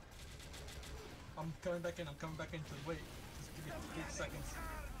 I'm coming back in, Wait. Just give me 3 seconds.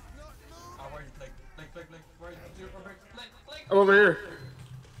 Where are you, Flake? Flake, where are you? Flake. I'm over here.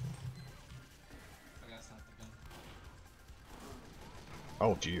 I got snapped again.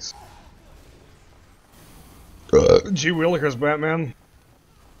 Oh, jeez. Gee Willikers, Batman.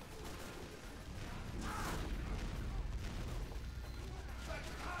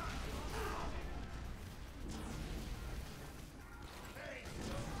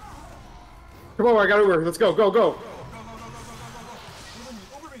 Come on, I got Uber. Let's go, go, go.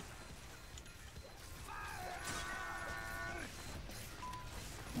 Over me.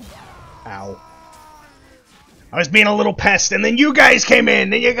 Ow. I was being a little pest, and then you guys came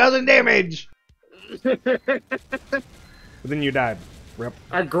in, and you causing damage! But then you died. Rip.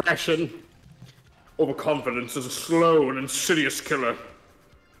 Aggression. Overconfidence is a slow and insidious killer.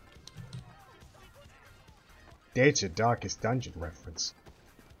 Date's your Darkest Dungeon reference.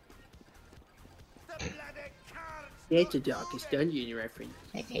 That's a Darkest Dungeon reference.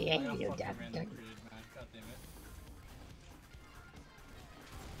 I got fucking random created, man. God damn it.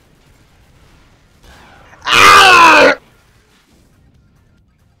 Ah!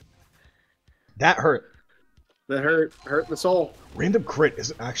 That hurt. That hurt the soul. Random crit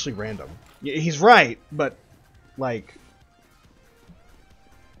isn't actually random. He's right, but, like...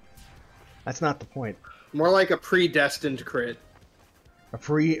 That's not the point. More like a predestined crit. A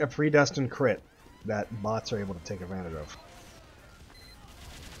predestined crit that bots are able to take advantage of.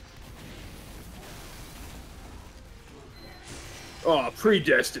 Oh,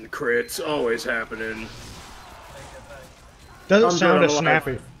 predestined crits, always happening. Doesn't I'm sound doing as a lot.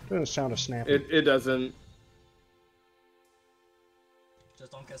 snappy. Doesn't sound as snappy. It doesn't.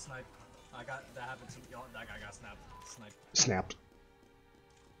 Just don't get sniped. That happened to me. Oh, that guy got snapped. Snapped.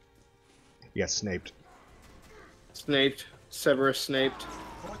 Yes, snaped. Snaped. Severus snaped.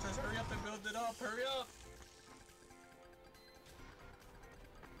 Fortress, hurry up and build it up. Hurry up.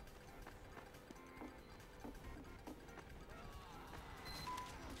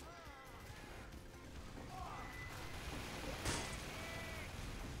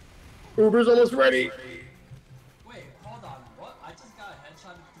 Uber's almost ready. Wait, hold on. What? I just got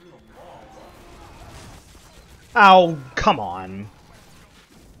headshotted through the wall. Oh, come on.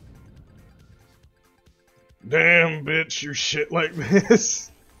 Damn, bitch, you shit like this.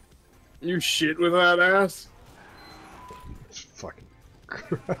 You shit with that ass. Fucking.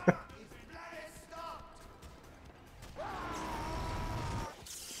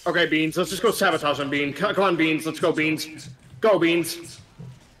 Okay, Beans, let's just go sabotage on Bean. Come on, Beans, let's go, Beans. Go, Beans.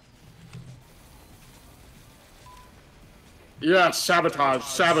 Yeah, sabotage,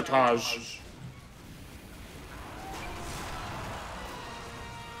 sabotage.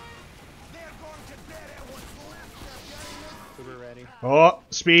 Uber ready. Oh,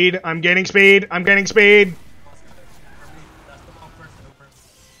 speed. I'm getting speed. I'm getting speed. That's the wrong person,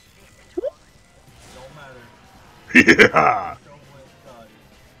 Uber. Don't matter. Yeah. Don't win. God.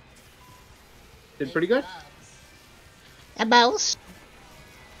 Did pretty good. A mouse.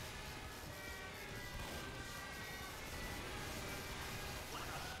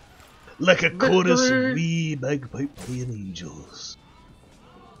 Like a chorus of wee bagpipe playing angels.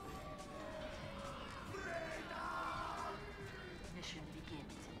 Mission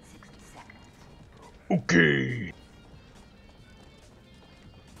begins in 60 seconds. Okay.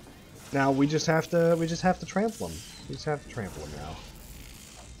 Now we just have to trample him. We just have to trample him now.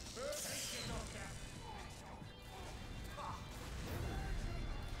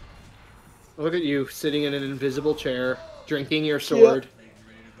 Look at you, sitting in an invisible chair, drinking your sword.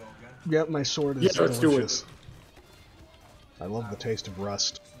 Yep, my sword is Yeah, let's do it. delicious. I love the taste of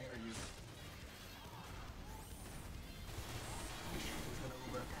rust.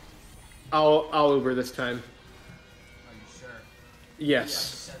 I'll Uber this time. Are you sure? Yes.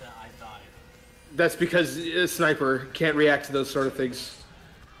 Said that I died. That's because a sniper can't react to those sort of things.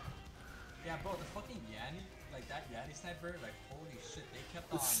 Yeah, bro, the fucking Yanni, like that Yanni sniper, like holy shit, they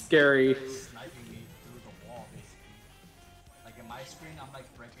kept on It's scary. sniping me through the wall, basically. Like in my screen, I'm like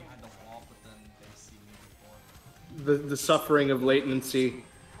right behind the wall, but then they see me before. The suffering of latency. Alright.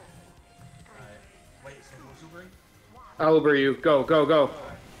 Wait, so who's Ubering? I'll Uber you. Go, go, go. Go,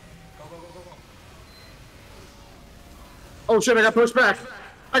 go, go, go, go. Oh shit, I got pushed back.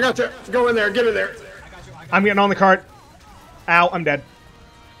 I got you. Go in there, get in there. I got I'm getting on the cart. Ow, I'm dead.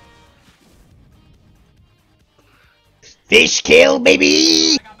 Fish kill,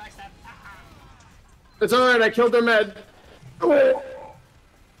 baby! I got backstabbed. It's alright, I killed their med.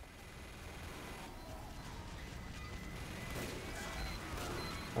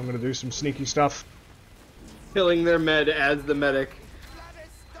 I'm gonna do some sneaky stuff. Killing their med as the medic.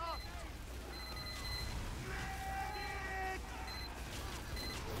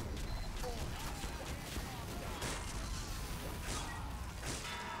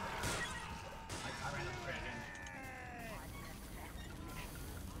 I ran up again.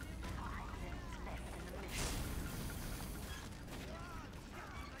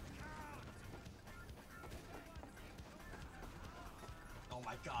 Oh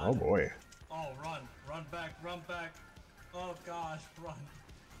my god. Oh boy. Oh, run. Run back. Run back. Oh gosh, run.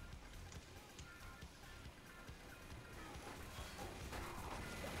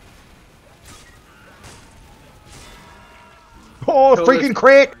 Oh, Kill freaking this-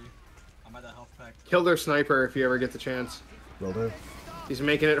 crit! I'm at that health pack. Kill their sniper if you ever get the chance. Will do. He's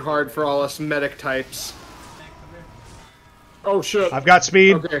making it hard for all us medic types. Hey, come here. Oh shit. I've got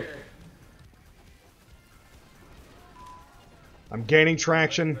speed. Okay. I'm gaining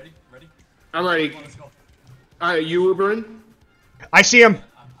traction. Ready? Ready? I'm ready. Come on, let's go. Alright, you Ubering? I see him.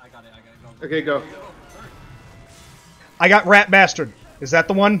 I got it. Go. Okay, go. Go. Hurry. I got Rat Bastard. Is that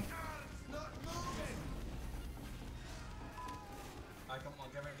the one? Alright, come on.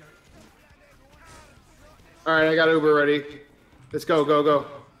 Get ready. Alright, I got Uber ready. Let's go, go, go.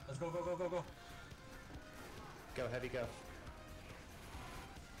 Let's go. Go, heavy, go.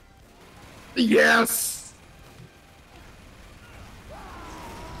 Yes!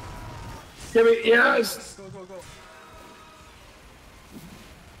 Give me, yes! Go.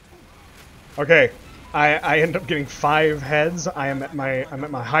 Okay. I end up getting 5 heads. I'm at my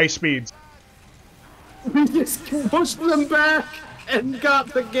high speeds. We just pushed them back and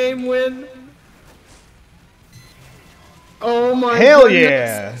got the game win. Oh my Hell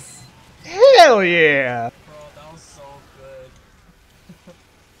goodness. yeah! Hell yeah! Bro, that was so good.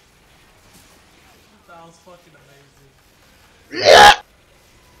 That was fucking amazing.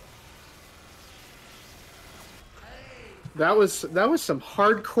 That was some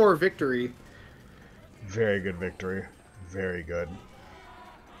hardcore victory. Very good victory. Very good.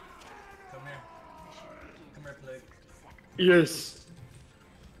 Come here. Come here, Plague. Yes.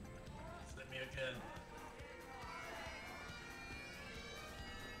 Slip me again.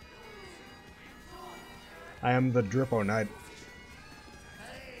 I am the Drippo Knight.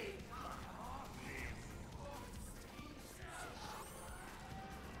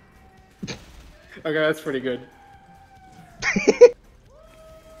 Okay, that's pretty good.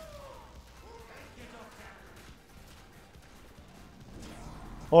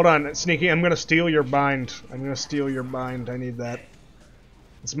 Hold on, Sneaky, I'm gonna steal your bind. I'm gonna steal your bind. I need that.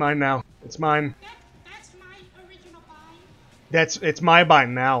 It's mine now. It's mine. That's my original bind. It's my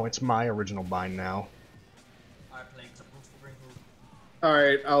bind now. It's my original bind now. Alright, Plague. So bring who?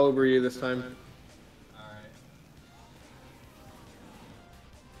 Alright, I'll Uber you this time. Alright.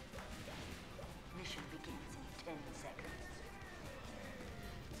 Mission begins in 10 seconds.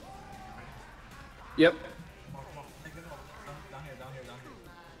 Yep, Come on. Plague, go. Down here.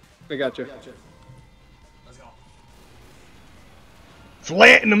 I got you. Let's go.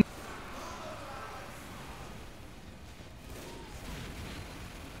 Flatten them.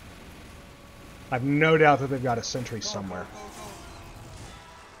 I've no doubt that they've got a sentry somewhere.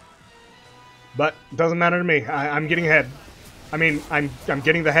 But it doesn't matter to me. I'm getting ahead. I mean, I'm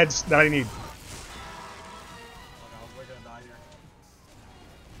getting the heads that I need. Oh no, we're gonna die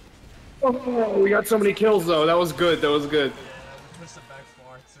here. Oh, we got so many kills though. That was good. That was good. Yeah, we pushed them back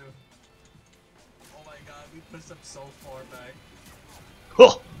far too. Oh my god, we pushed them so far back.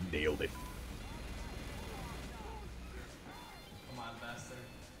 Huh, nailed it. Come on, bastard.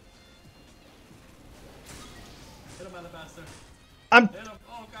 Hit him, bastard. I'm. Hit him.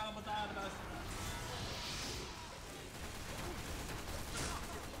 Oh god, I'm gonna die, bastard.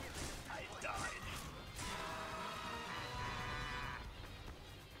 I died.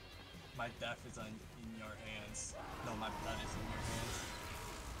 My death is in your hands. No, my blood is in your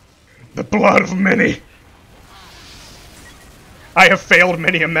hands. The blood of many. I have failed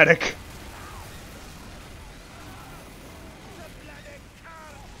many a medic.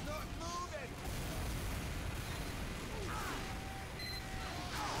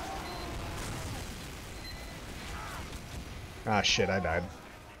 Ah shit, I died.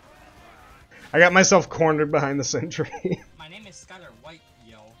 I got myself cornered behind the sentry. My name is Skylar White,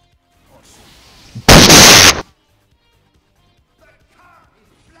 yo. Oh shit.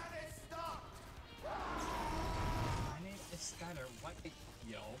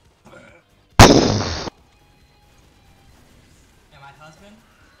 yo. And my husband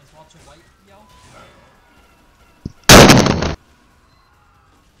is Walter White, yo.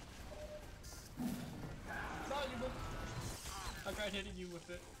 Valuable. I tried hitting you with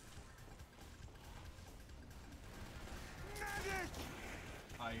it.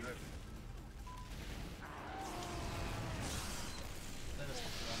 Are you ready? Let us go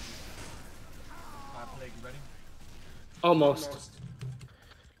around you. Alright, Plague, you ready? Almost.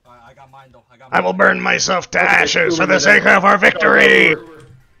 Alright, I got mine though. I got I mine. will burn myself to ashes for the sake of our victory!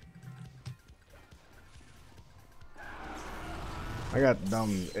 I got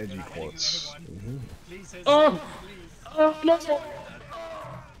dumb, edgy You're not hitting quotes. anyone. Please hit Oh! someone, please. Oh no!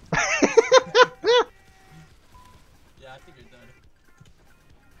 Yeah, I think you're dead.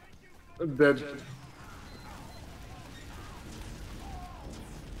 I'm dead.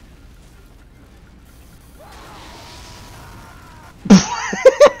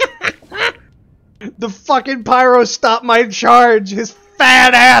 The fucking pyro stopped my charge! His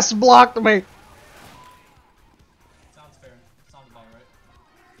fat ass blocked me! Sounds fair. Sounds about right.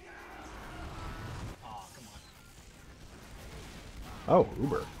 Aw, come on. Oh,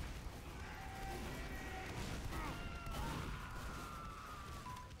 Uber.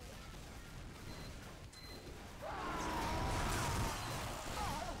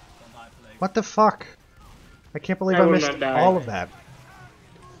 Don't die, Plague. What the fuck? I can't believe I I will missed not die. all of that.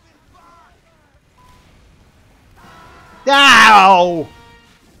 Ow!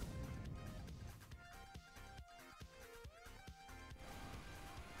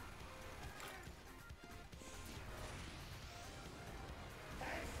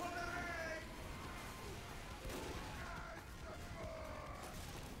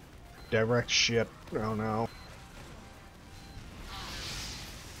 Direct shit. Oh no.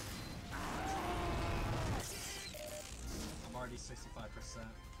 I'm already 65%.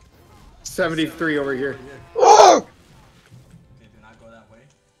 73 over here. Oh! Okay, do not go that way.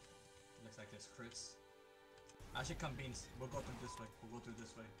 Looks like there's crits. I should come beans. We'll go through this way. We'll go through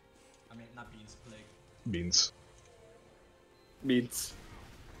this way. I mean, not beans, Plague. Beans. Beats.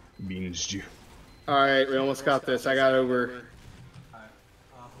 Beans you. Alright, we almost got this. I got over. Alright.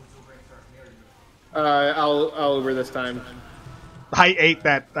 Who's Ubering first? Me or you? I'll Uber this time. I ate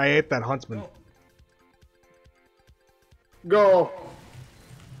that huntsman. Go. Go! Oh,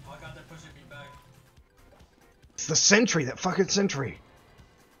 I got that pushing me back. It's the sentry, that fucking sentry.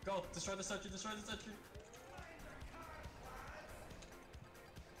 Go. Destroy the sentry. Destroy the sentry.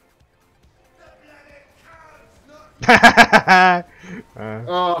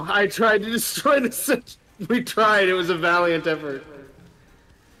 Oh, I tried to destroy the city. We tried. It was a valiant effort.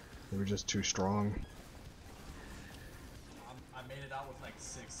 We were just too strong. I made it out with like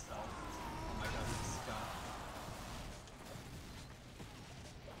 6 health. Oh my god, this guy.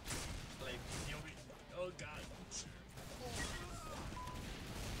 Plague, heal me. Oh god.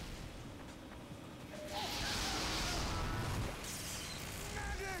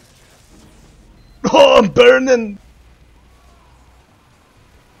 Oh, I'm burning!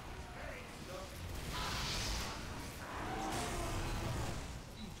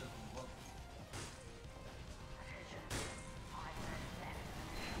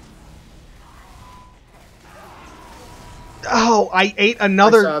 Oh, I ate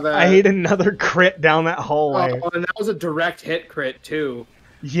another. saw that. I ate another crit down that hallway. Oh, and that was a direct hit crit too.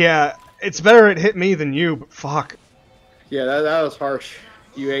 Yeah, it's better it hit me than you, but fuck. Yeah, that was harsh.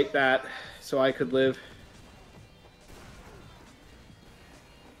 You ate that, so I could live.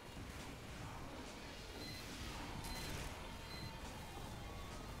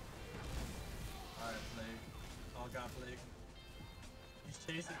 Alright, Plague. Oh god, Plague. He's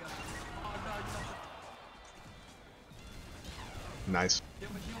chasing us. Oh no, he's not. Nice. Heal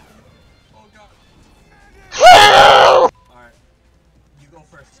me, heal me. Oh god. Alright. You go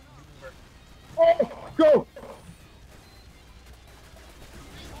first. You Uber. Go!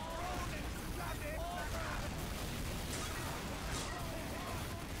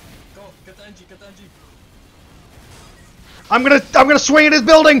 Go. Get the NG. Get the NG. I'm gonna swing at his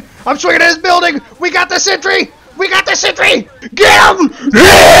building. I'm swinging at his building. We got the sentry. We got the sentry. Get him!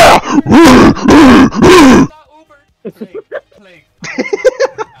 Yeah! Not Uber. Plague. I wasn't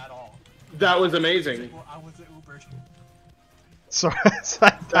Uber at all. That was amazing. Well, I wasn't Uber. Sorry,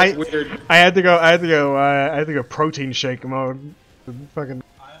 That's weird. I had to go. I had to go protein shake mode. Fucking.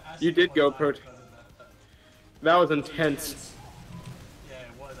 You did go protein. That was intense. Yeah,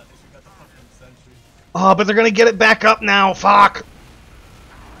 it was. I think we got the fucking sentry. Oh, but they're gonna get it back up now. Fuck.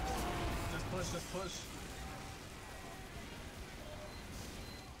 Just push, just push.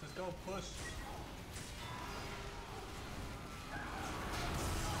 Just go push.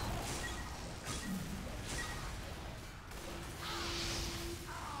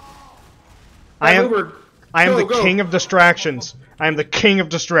 I am Uber. I am Go, the go. king of distractions. I am the king of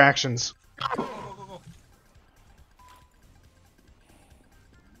distractions. Go, go, go, go.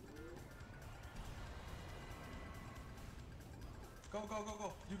 Go, go, go,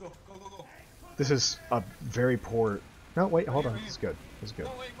 go. You go, go, go, go. This is a very poor... No, wait, hold on. This is good. This is good.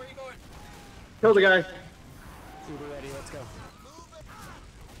 No, wait, where are you going? Kill the guy. Uber ready, let's go.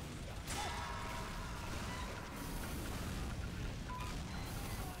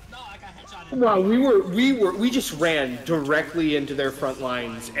 No, I got headshotted. Wow, we just ran directly into their front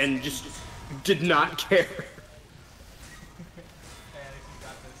lines and just did not care. Hey, Alex, you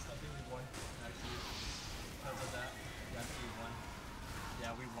got this. I think we won, actually. Because of that. We actually won.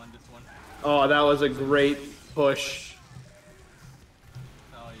 Yeah, we won this one. Oh, that was a great push.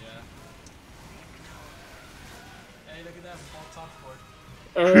 Oh, yeah. Hey, look at that. We're both top scored.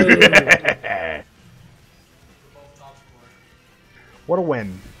 Oh. We're both top scored. What a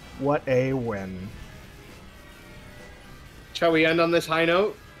win. What a win. Shall we end on this high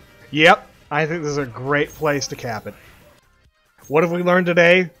note? Yep, I think this is a great place to cap it. What have we learned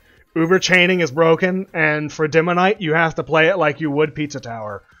today? Uber chaining is broken, and for Demoknight, you have to play it like you would Pizza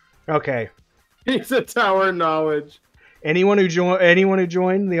Tower. Okay. Pizza Tower knowledge. Anyone who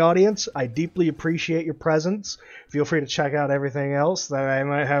joined the audience, I deeply appreciate your presence. Feel free to check out everything else that I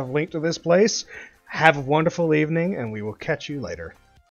might have linked to this place. Have a wonderful evening, and we will catch you later.